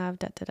feeling that I have,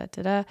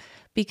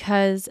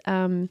 because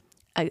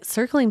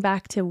circling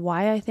back to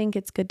why I think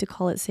it's good to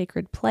call it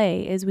sacred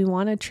play is we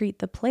want to treat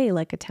the play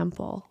like a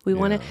temple. We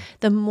want to,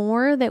 the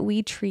more that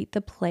we treat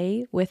the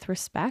play with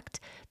respect,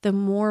 the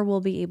more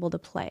we'll be able to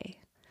play.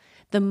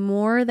 The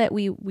more that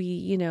we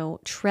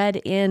tread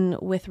in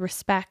with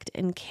respect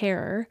and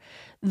care,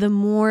 the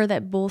more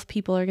that both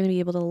people are going to be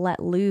able to let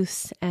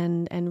loose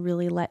and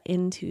really let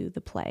into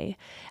the play.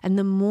 And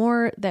the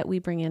more that we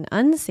bring in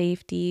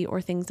unsafety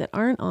or things that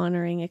aren't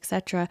honoring,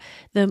 etc.,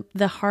 then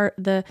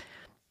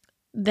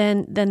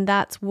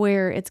that's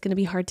where it's going to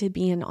be hard to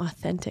be in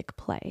authentic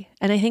play.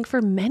 And I think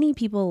for many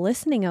people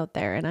listening out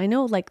there, and I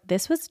know like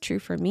this was true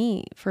for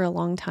me for a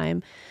long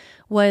time,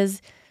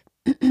 was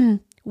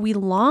we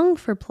long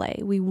for play.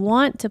 We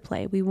want to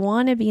play. We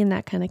want to be in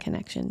that kind of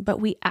connection, but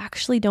we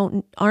actually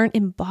aren't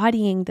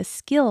embodying the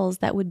skills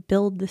that would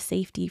build the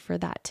safety for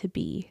that to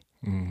be.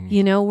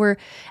 Mm-hmm.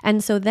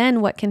 And so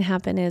then what can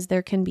happen is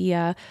there can be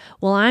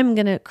well, I'm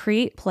going to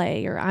create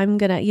play, or I'm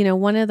going to,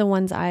 one of the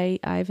ones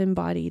I've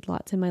embodied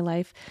lots in my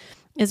life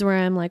is where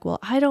I'm like, well,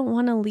 I don't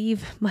want to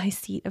leave my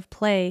seat of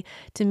play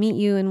to meet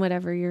you in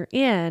whatever you're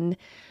in.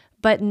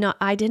 But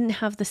I didn't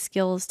have the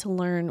skills to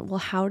learn, well,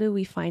 how do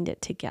we find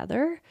it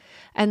together?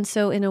 And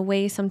so in a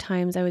way,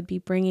 sometimes I would be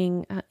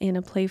bringing in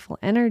a playful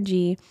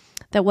energy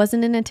that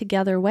wasn't in a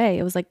together way.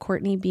 It was like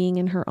Courtney being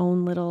in her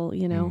own little,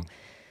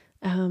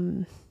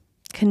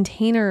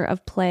 container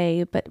of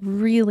play, but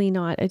really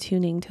not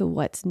attuning to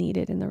what's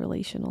needed in the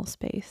relational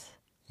space.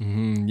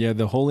 Mm-hmm. Yeah,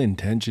 the whole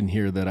intention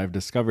here that I've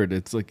discovered,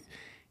 it's like,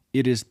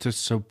 it is to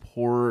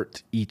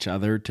support each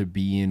other to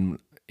be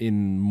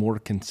in more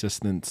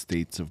consistent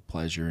states of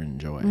pleasure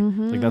and joy.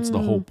 Mm-hmm. Like that's the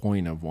whole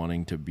point of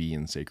wanting to be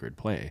in sacred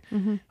play.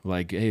 Mm-hmm.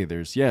 Like, hey,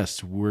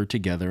 we're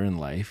together in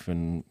life.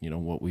 And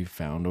what we've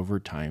found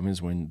over time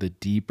is when the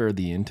deeper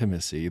the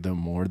intimacy, the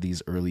more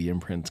these early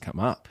imprints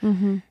come up.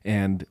 Mm-hmm.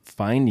 And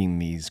finding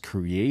these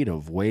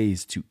creative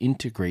ways to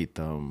integrate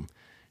them,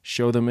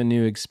 show them a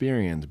new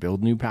experience,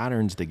 build new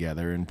patterns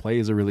together, and play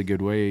is a really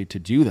good way to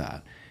do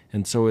that.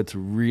 And so it's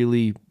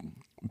really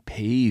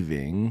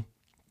paving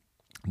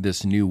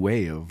this new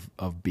way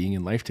of being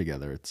in life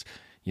together. It's,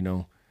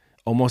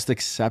 almost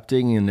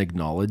accepting and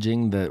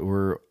acknowledging that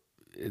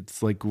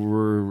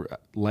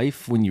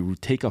life, when you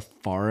take a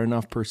far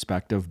enough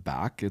perspective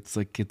back, it's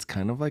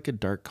kind of like a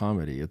dark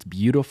comedy. It's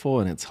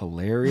beautiful and it's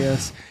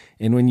hilarious.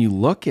 And when you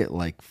look at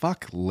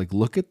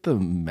look at the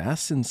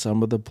mess in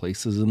some of the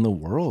places in the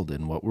world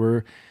and what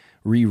we're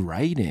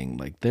rewriting,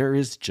 there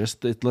is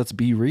let's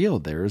be real,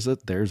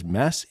 there's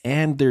mess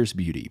and there's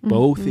beauty.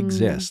 Both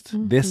exist.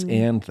 Mm-hmm. This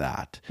and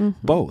that.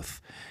 Mm-hmm. Both.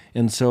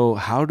 And so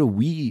how do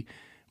we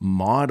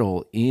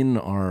model in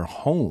our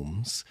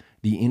homes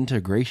the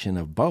integration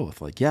of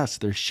both? Yes,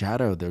 there's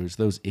shadow, there's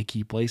those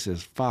icky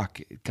places. Fuck,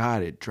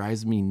 God, it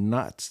drives me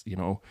nuts.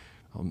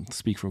 I'll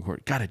speak from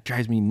court. God, it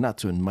drives me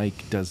nuts when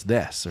Mike does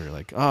this, or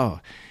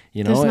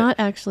there's not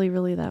actually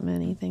really that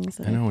many things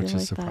that I know, which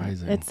is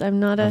surprising.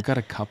 I've got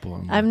a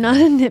couple. I'm not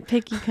a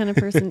nitpicky kind of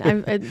person.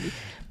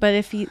 But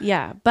if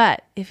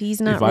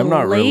he's not if I'm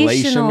not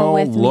relational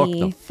with look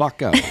me, the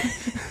fuck up.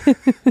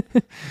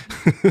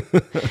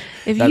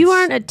 If you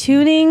aren't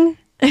attuning,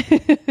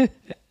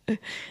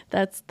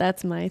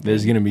 that's my thing.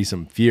 There's gonna be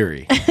some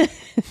fury.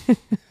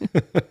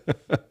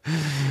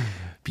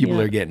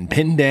 People are getting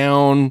pinned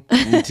down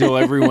until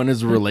everyone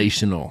is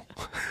relational.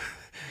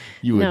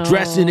 You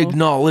address and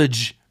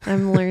acknowledge.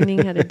 I'm learning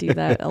how to do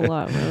that a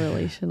lot more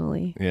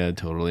relationally. Yeah,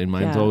 totally. And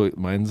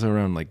mine's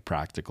around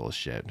practical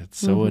shit. It's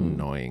so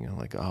annoying. I'm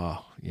like,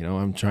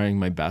 I'm trying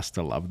my best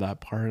to love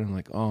that part. I'm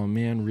like, oh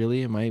man,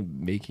 really? Am I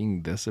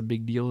making this a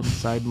big deal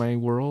inside my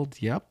world?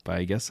 Yep,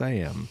 I guess I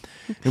am.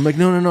 And I'm like,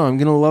 no, I'm going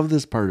to love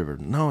this part of it.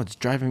 No, it's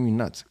driving me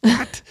nuts.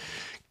 What?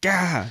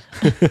 Yeah.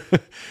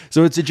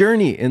 So it's a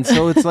journey. And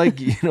so it's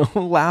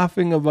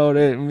laughing about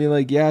it and be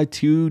like, yeah,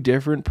 two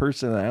different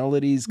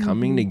personalities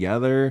coming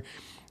together,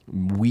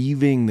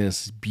 weaving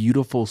this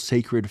beautiful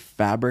sacred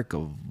fabric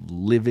of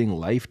living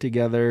life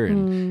together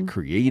and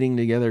creating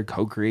together,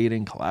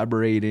 co-creating,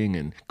 collaborating,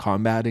 and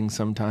combating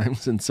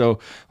sometimes. And so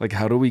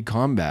how do we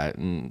combat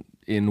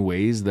in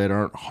ways that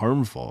aren't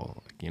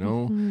harmful?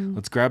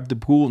 Let's grab the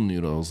pool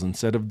noodles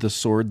instead of the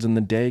swords and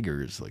the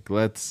daggers.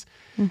 Let's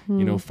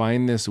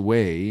find this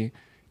way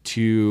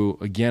to,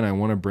 again, I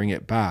want to bring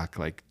it back.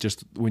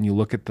 Just when you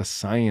look at the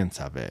science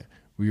of it,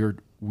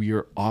 we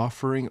are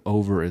offering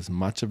over as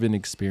much of an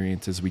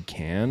experience as we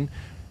can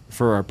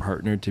for our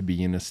partner to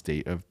be in a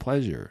state of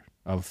pleasure,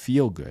 of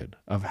feel good,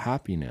 of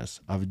happiness,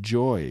 of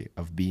joy,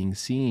 of being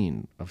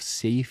seen, of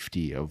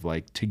safety, of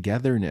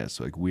togetherness.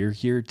 We're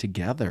here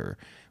together.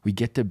 We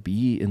get to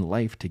be in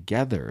life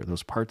together.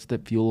 Those parts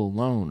that feel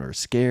alone or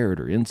scared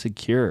or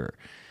insecure,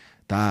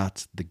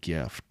 that's the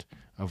gift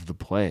of the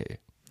play.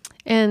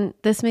 And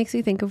this makes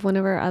me think of one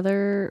of our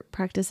other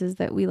practices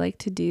that we like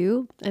to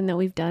do and that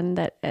we've done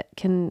that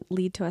can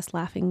lead to us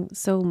laughing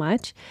so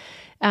much.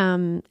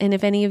 And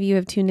if any of you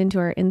have tuned into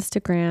our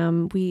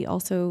Instagram, we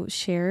also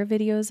share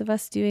videos of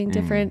us doing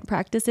different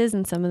practices,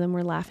 and some of them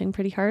we're laughing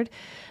pretty hard.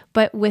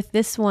 But with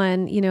this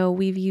one, you know,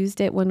 we've used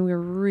it when we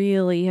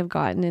really have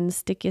gotten in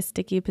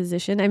sticky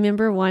position. I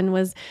remember one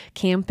was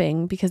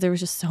camping because there was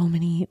just so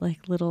many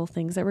like little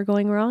things that were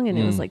going wrong, and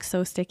it was like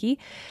so sticky.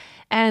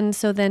 And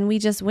so then we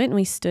just went and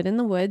we stood in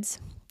the woods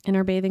in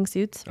our bathing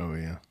suits. Oh,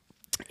 yeah.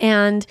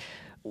 And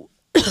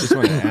just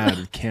want to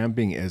add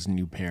camping as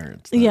new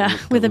parents.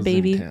 With a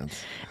baby,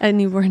 intense. A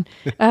newborn.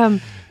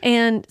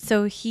 And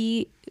so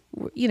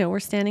we're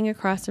standing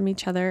across from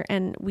each other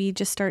and we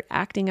just start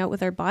acting out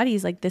with our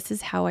bodies. Like, this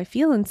is how I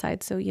feel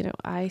inside. So, you know,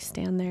 I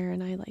stand there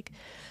and I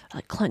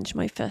clench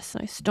my fists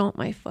and I stomp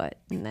my foot.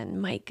 And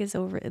then Mike is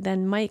over.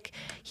 Then Mike,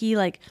 he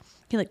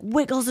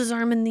wiggles his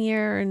arm in the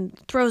air and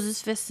throws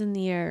his fists in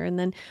the air. And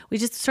then we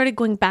just started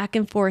going back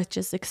and forth,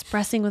 just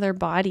expressing with our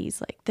bodies,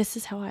 like, this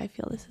is how I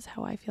feel. This is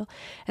how I feel.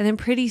 And then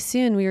pretty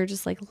soon we were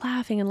just like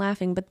laughing and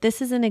laughing. But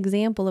this is an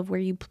example of where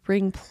you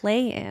bring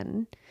play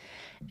in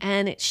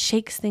and it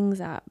shakes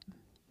things up.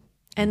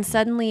 And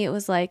suddenly it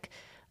was like,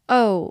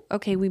 oh,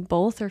 okay, we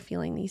both are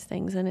feeling these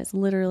things. And it's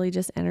literally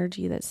just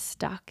energy that's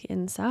stuck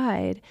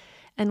inside.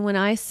 And when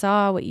I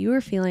saw what you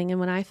were feeling and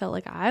when I felt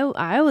like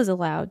I was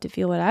allowed to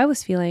feel what I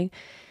was feeling,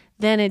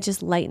 then it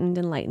just lightened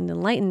and lightened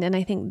and lightened. And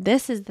I think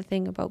this is the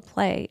thing about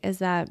play, is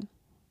that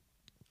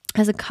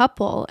as a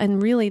couple,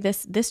 and really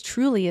this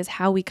truly is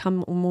how we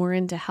come more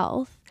into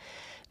health,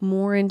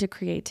 more into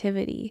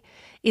creativity,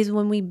 is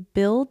when we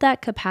build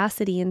that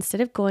capacity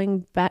instead of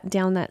going back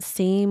down that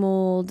same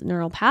old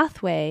neural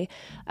pathway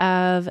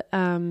of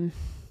the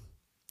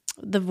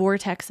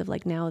vortex of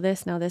like now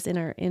this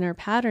in our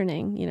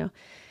patterning, you know.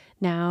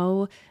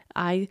 Now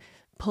I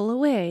pull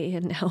away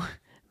and now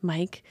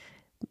Mike,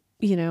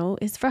 you know,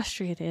 is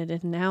frustrated.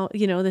 And now,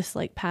 you know, this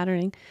like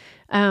patterning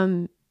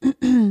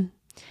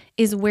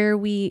is where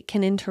we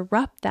can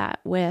interrupt that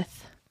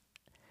with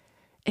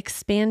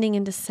expanding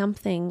into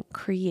something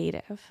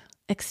creative,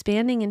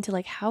 expanding into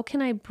like, how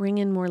can I bring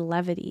in more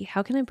levity?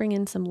 How can I bring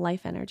in some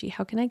life energy?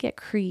 How can I get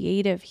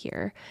creative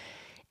here?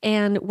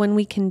 And when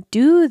we can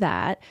do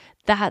that,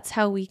 that's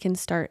how we can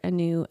start a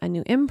new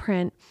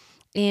imprint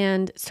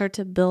and start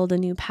to build a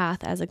new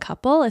path as a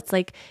couple. It's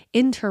like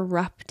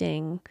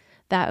interrupting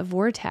that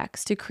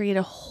vortex to create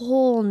a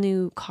whole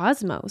new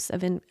cosmos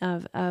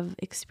of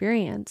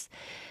experience.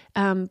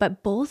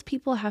 But both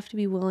people have to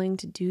be willing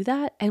to do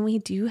that. And we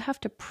do have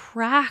to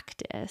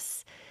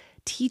practice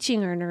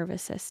teaching our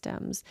nervous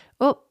systems.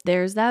 Oh,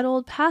 there's that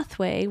old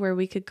pathway where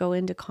we could go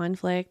into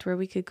conflict, where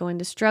we could go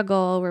into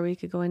struggle, where we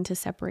could go into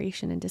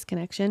separation and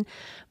disconnection.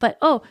 But,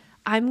 oh,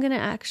 I'm going to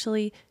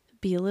actually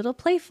be a little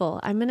playful.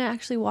 I'm going to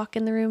actually walk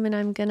in the room and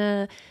I'm going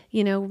to,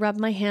 you know, rub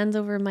my hands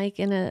over Mike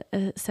in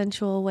a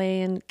sensual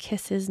way and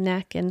kiss his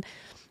neck and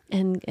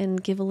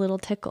give a little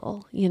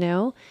tickle, you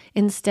know,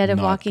 instead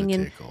of walking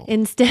in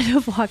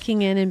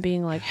and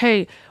being like,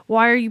 hey,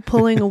 why are you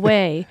pulling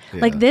away? Yeah.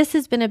 Like, this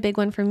has been a big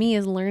one for me,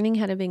 is learning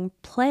how to bring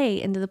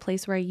play into the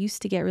place where I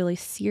used to get really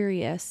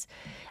serious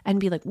and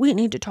be like, we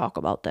need to talk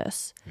about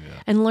this. Yeah.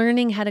 And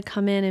learning how to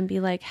come in and be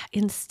like,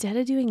 instead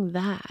of doing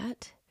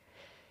that,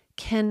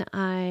 can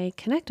I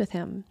connect with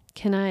him?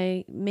 Can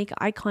I make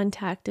eye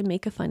contact and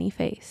make a funny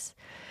face?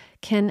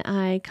 Can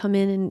I come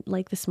in and,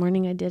 like, this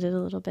morning I did it a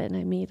little bit and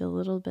I made a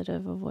little bit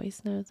of a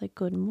voice and I was like,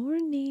 good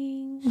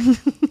morning.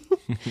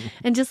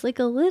 And just like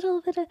a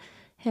little bit of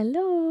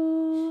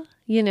hello,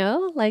 you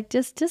know, like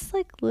just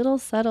like little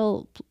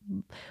subtle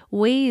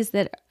ways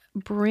that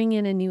bring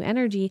in a new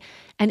energy.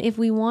 And if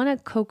we want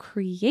to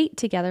co-create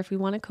together, if we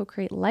want to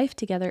co-create life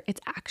together,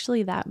 it's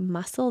actually that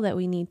muscle that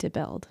we need to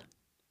build.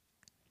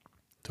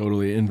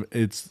 Totally. And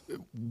it's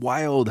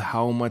wild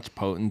how much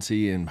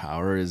potency and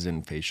power is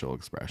in facial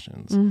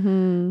expressions.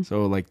 Mm-hmm.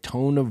 So like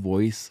tone of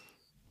voice,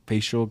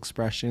 facial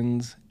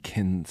expressions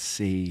can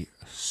say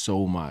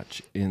so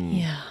much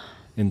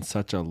in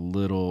such a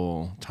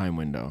little time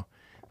window.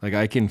 Like,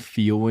 I can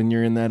feel when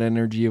you're in that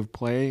energy of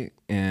play,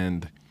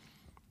 and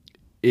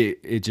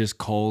it just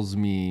calls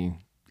me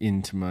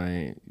into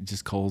my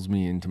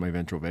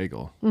ventral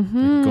vagal. Mm-hmm.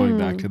 Like,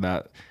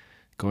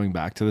 going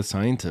back to the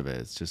science of it,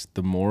 it's just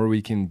the more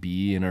we can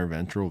be in our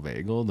ventral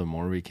vagal, the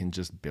more we can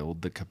just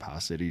build the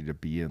capacity to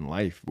be in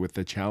life with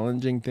the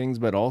challenging things.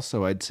 But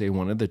also, I'd say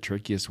one of the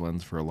trickiest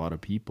ones for a lot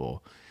of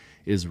people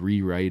is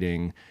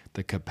rewriting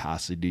the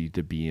capacity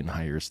to be in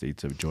higher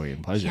states of joy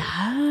and pleasure.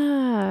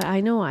 Yeah,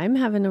 I know I'm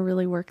having to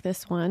really work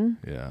this one.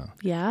 Yeah.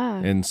 Yeah.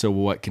 And so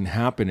what can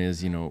happen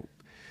is, you know,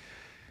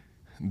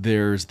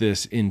 there's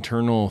this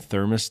internal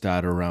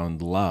thermostat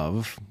around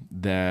love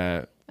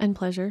and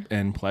pleasure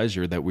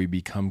that we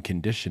become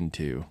conditioned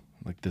to.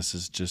 Like, this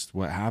is just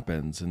what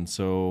happens. And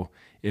so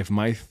if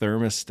my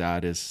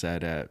thermostat is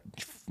set at,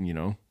 you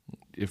know,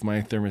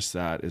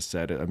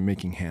 I'm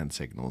making hand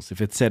signals. If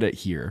it's set at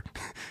here.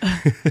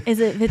 If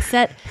it's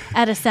set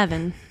at a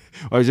 7.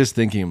 I was just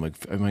thinking, I'm like,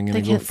 am I going to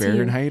They go can't see you.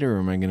 Fahrenheit or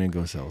am I going to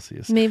go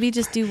Celsius? Maybe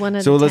just do one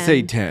at So a 10. let's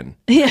say 10.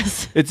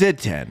 Yes. It's at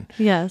 10.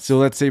 Yes. So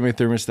let's say my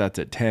thermostat's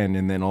at 10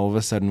 and then all of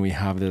a sudden we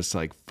have this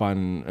like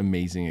fun,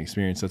 amazing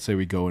experience. Let's say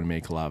we go and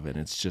make love and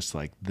it's just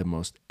like the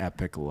most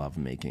epic love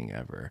making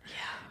ever.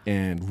 Yeah.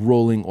 And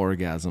rolling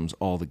orgasms,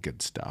 all the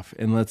good stuff.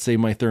 And let's say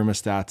my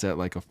thermostat's at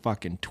like a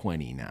fucking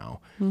 20 now.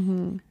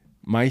 Mm-hmm.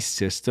 My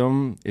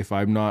system, if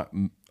I'm not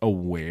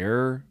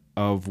aware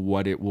of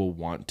what it will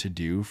want to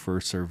do for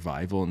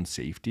survival and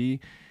safety,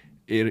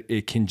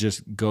 it can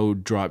just go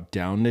drop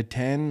down to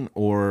 10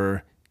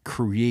 or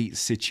create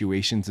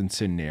situations and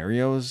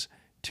scenarios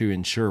to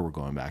ensure we're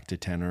going back to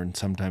 10 or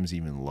sometimes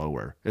even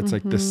lower. It's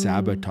like the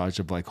sabotage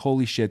of like,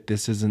 holy shit,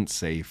 this isn't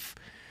safe.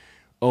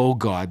 Oh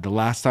God, the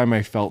last time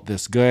I felt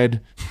this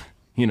good,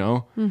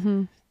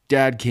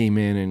 Dad came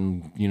in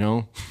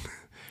and,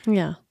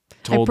 Yeah.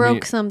 told I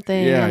broke me,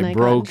 something. Yeah, and I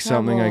broke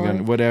something. I trouble.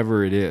 got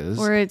whatever it is.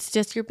 Or it's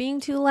just you're being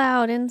too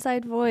loud,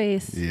 inside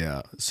voice.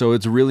 Yeah. So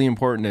it's really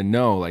important to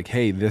know, like,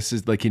 hey, this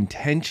is like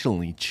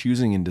intentionally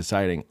choosing and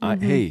deciding,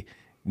 hey,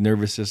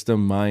 nervous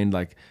system, mind,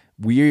 like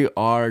we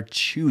are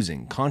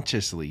choosing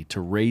consciously to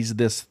raise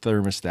this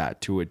thermostat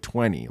to a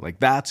 20. Like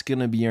that's going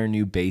to be our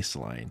new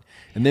baseline.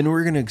 And then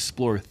we're going to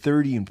explore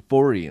 30 and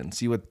 40 and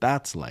see what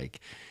that's like.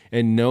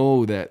 And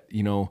know that,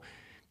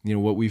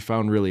 what we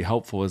found really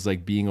helpful is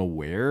like being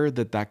aware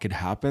that that could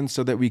happen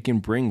so that we can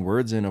bring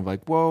words in of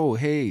like, whoa,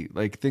 hey,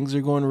 like things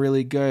are going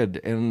really good.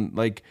 And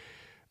like,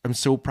 I'm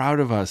so proud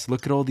of us.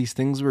 Look at all these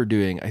things we're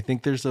doing. I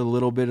think there's a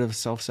little bit of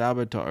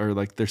self-sabotage or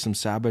like there's some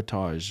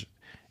sabotage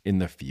in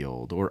the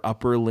field or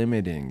upper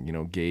limiting,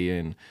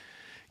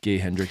 Gay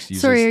Hendricks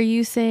uses. Sorry, are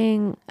you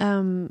saying,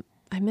 I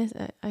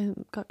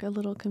got a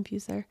little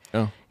confused there.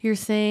 Oh. You're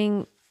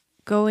saying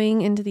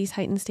going into these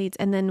heightened states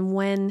and then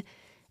when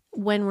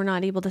we're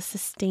not able to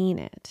sustain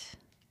it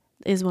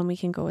is when we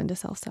can go into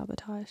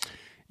self-sabotage.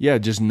 Yeah,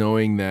 just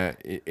knowing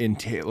that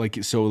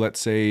so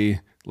let's say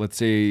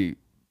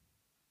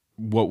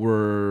what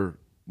we're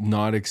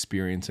not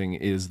experiencing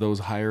is those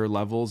higher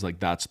levels, like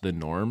that's the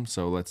norm.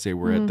 So let's say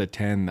we're at the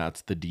 10,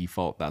 that's the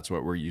default, that's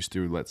what we're used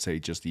to, let's say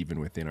just even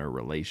within our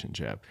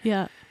relationship.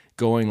 Yeah.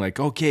 Going like,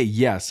 okay,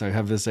 yes, I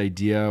have this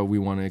idea, we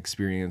want to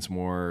experience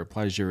more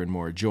pleasure and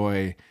more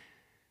joy.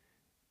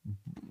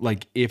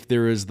 Like if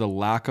there is the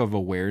lack of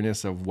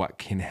awareness of what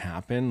can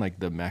happen, like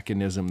the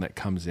mechanism that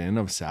comes in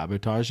of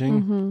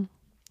sabotaging,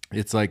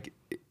 it's like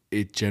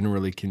it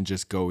generally can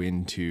just go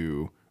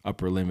into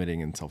upper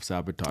limiting and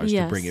self-sabotage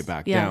to bring it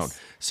back down.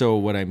 So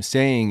what I'm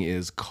saying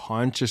is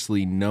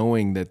consciously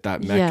knowing that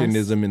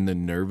mechanism in the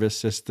nervous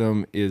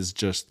system is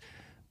just,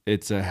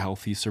 it's a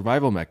healthy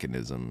survival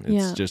mechanism.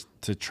 It's just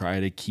to try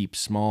to keep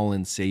small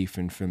and safe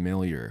and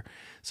familiar.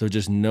 So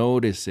just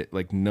notice it,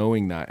 like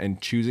knowing that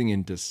and choosing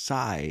and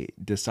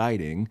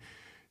deciding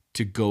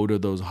to go to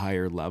those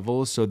higher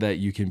levels so that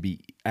you can be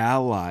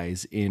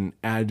allies in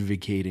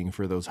advocating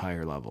for those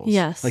higher levels.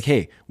 Yes. Like,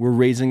 hey, we're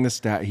raising the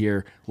stat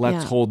here.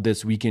 Let's hold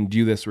this. We can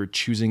do this. We're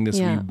choosing this.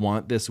 We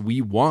want this.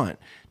 We want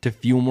to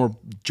feel more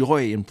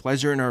joy and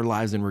pleasure in our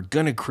lives. And we're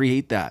going to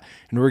create that.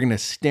 And we're going to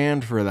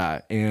stand for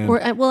that. And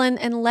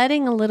and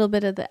letting a little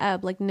bit of the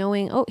ebb, like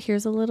knowing, oh,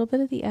 here's a little bit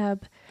of the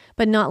ebb,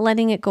 but not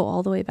letting it go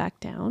all the way back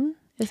down.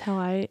 Is how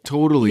I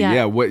totally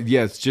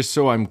it's just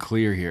so I'm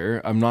clear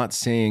here. I'm not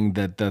saying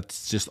that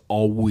that's just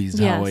always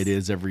how it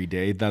is every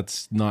day.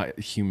 That's not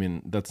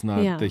human. That's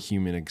not the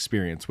human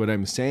experience. What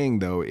I'm saying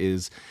though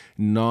is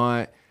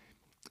not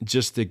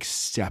just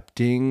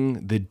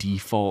accepting the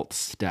default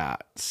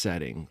stat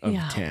setting of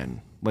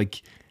 10.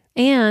 Like,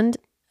 and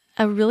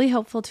a really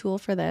helpful tool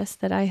for this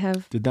that I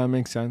have. Did that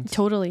make sense?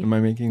 Totally. Am I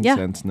making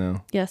sense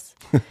now? Yes.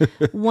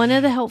 One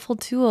of the helpful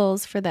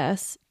tools for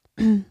this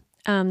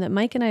that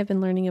Mike and I have been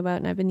learning about,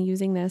 and I've been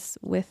using this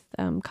with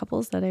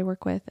couples that I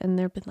work with, and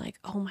they've been like,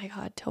 oh my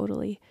God,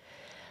 totally,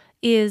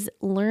 is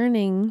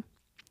learning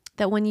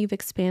that when you've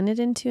expanded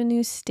into a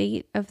new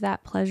state of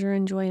that pleasure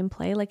and joy and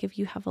play, like if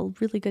you have a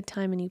really good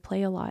time and you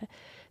play a lot,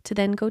 to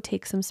then go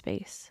take some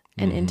space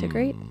and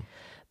integrate.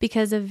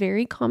 Because a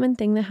very common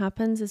thing that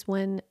happens is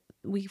when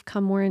we've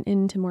come more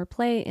into more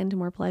play, into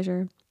more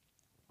pleasure,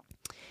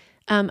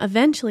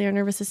 eventually our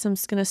nervous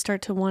system's going to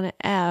start to want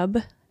to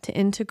ebb, to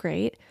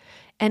integrate.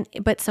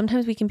 But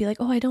sometimes we can be like,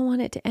 oh, I don't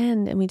want it to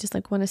end. And we just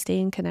like want to stay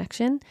in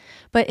connection.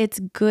 But it's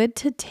good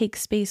to take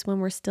space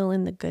when we're still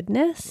in the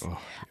goodness.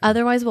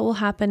 Otherwise, what will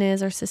happen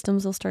is our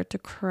systems will start to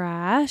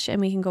crash and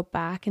we can go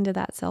back into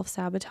that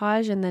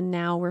self-sabotage. And then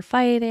now we're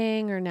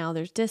fighting, or now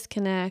there's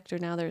disconnect, or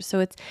now so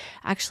it's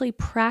actually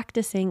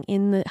practicing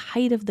in the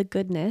height of the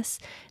goodness,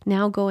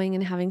 now going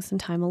and having some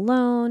time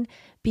alone,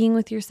 being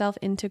with yourself,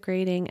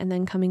 integrating, and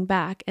then coming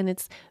back. And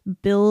it's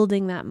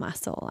building that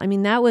muscle. I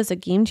mean, that was a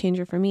game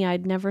changer for me.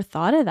 I'd never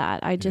thought of that.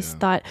 I just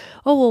thought,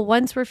 oh, well,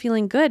 once we're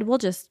feeling good, we'll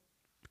just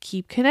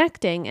keep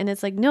connecting. And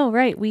it's like, no,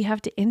 right. We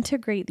have to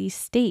integrate these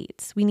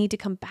states. We need to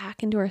come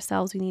back into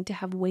ourselves. We need to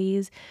have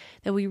ways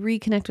that we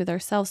reconnect with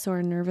ourselves so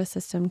our nervous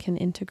system can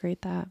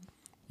integrate that.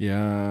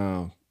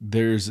 Yeah.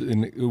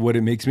 What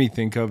it makes me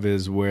think of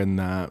is when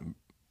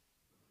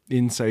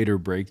insight or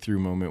breakthrough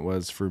moment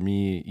was for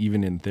me,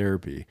 even in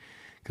therapy.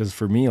 Because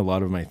for me, a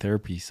lot of my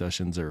therapy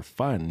sessions are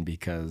fun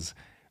because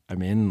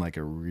I'm in like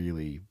a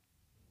really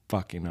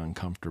fucking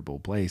uncomfortable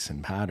place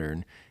and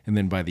pattern. And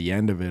then by the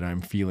end of it,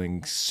 I'm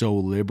feeling so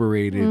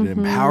liberated and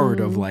empowered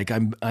of like,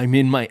 I'm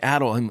in my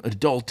I'm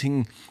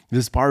adulting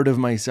this part of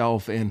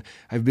myself and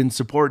I've been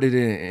supported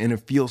in it and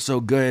it feels so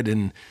good.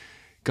 And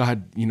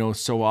God, you know,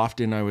 so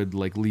often I would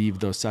like leave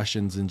those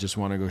sessions and just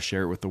want to go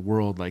share it with the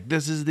world. Like,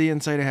 this is the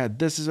insight I had.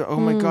 This is, oh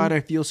my God, I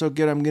feel so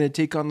good. I'm going to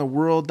take on the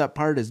world. That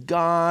part is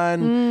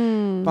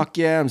gone. Fuck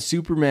yeah, I'm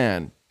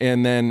Superman.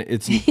 And then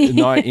it's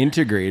not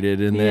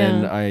integrated. And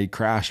then I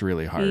crash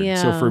really hard. Yeah.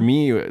 So for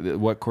me,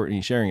 what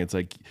Courtney's sharing, it's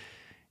like,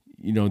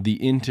 you know,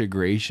 the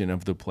integration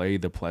of the play,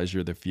 the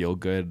pleasure, the feel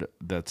good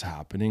that's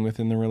happening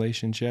within the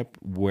relationship,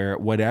 where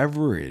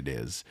whatever it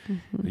is,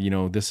 you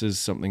know, this is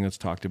something that's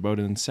talked about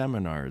in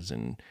seminars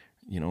and,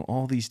 you know,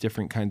 all these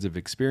different kinds of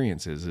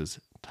experiences is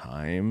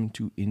time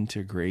to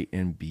integrate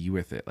and be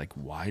with it. Like,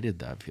 why did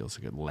that feel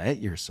so good?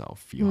 Let yourself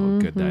feel how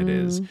good that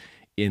is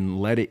and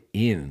let it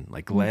in,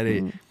 like let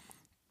it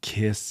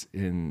kiss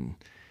and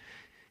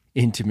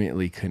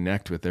intimately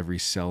connect with every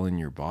cell in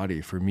your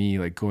body. For me,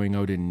 like going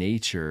out in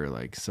nature,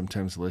 like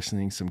sometimes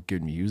listening some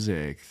good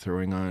music,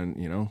 throwing on,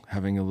 you know,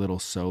 having a little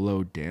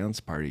solo dance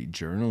party,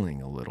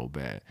 journaling a little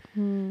bit,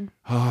 and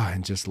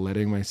just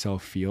letting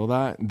myself feel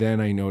that.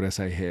 Then I notice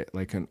I hit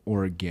like an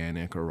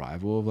organic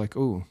arrival of like,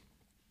 oh,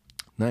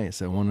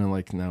 nice. I want to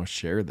like now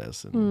share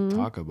this and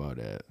talk about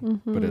it,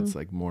 but it's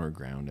like more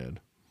grounded,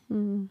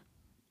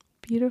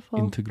 Beautiful,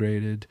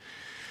 integrated.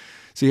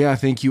 So yeah,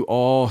 thank you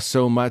all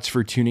so much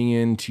for tuning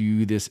in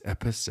to this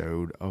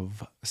episode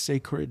of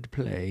Sacred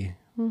Play.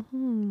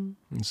 I'm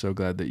so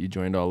glad that you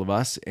joined all of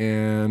us.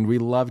 And we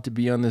love to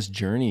be on this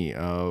journey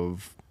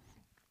of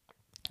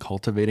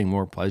cultivating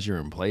more pleasure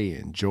and play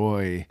and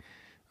joy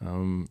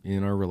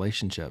in our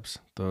relationships.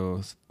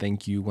 So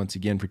thank you once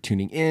again for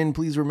tuning in.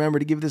 Please remember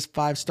to give this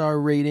 5-star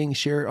rating,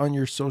 share it on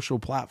your social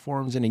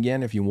platforms. And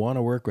again, if you want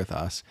to work with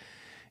us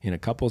in a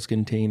couples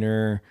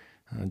container,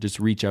 just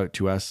reach out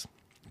to us.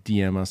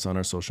 DM us on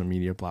our social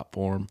media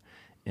platform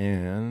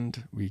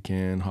and we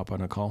can hop on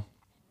a call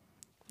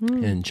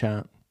and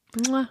chat.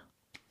 Mwah.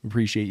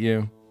 Appreciate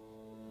you.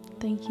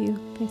 Thank you.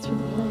 Thanks for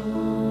the play.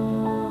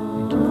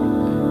 Thank you.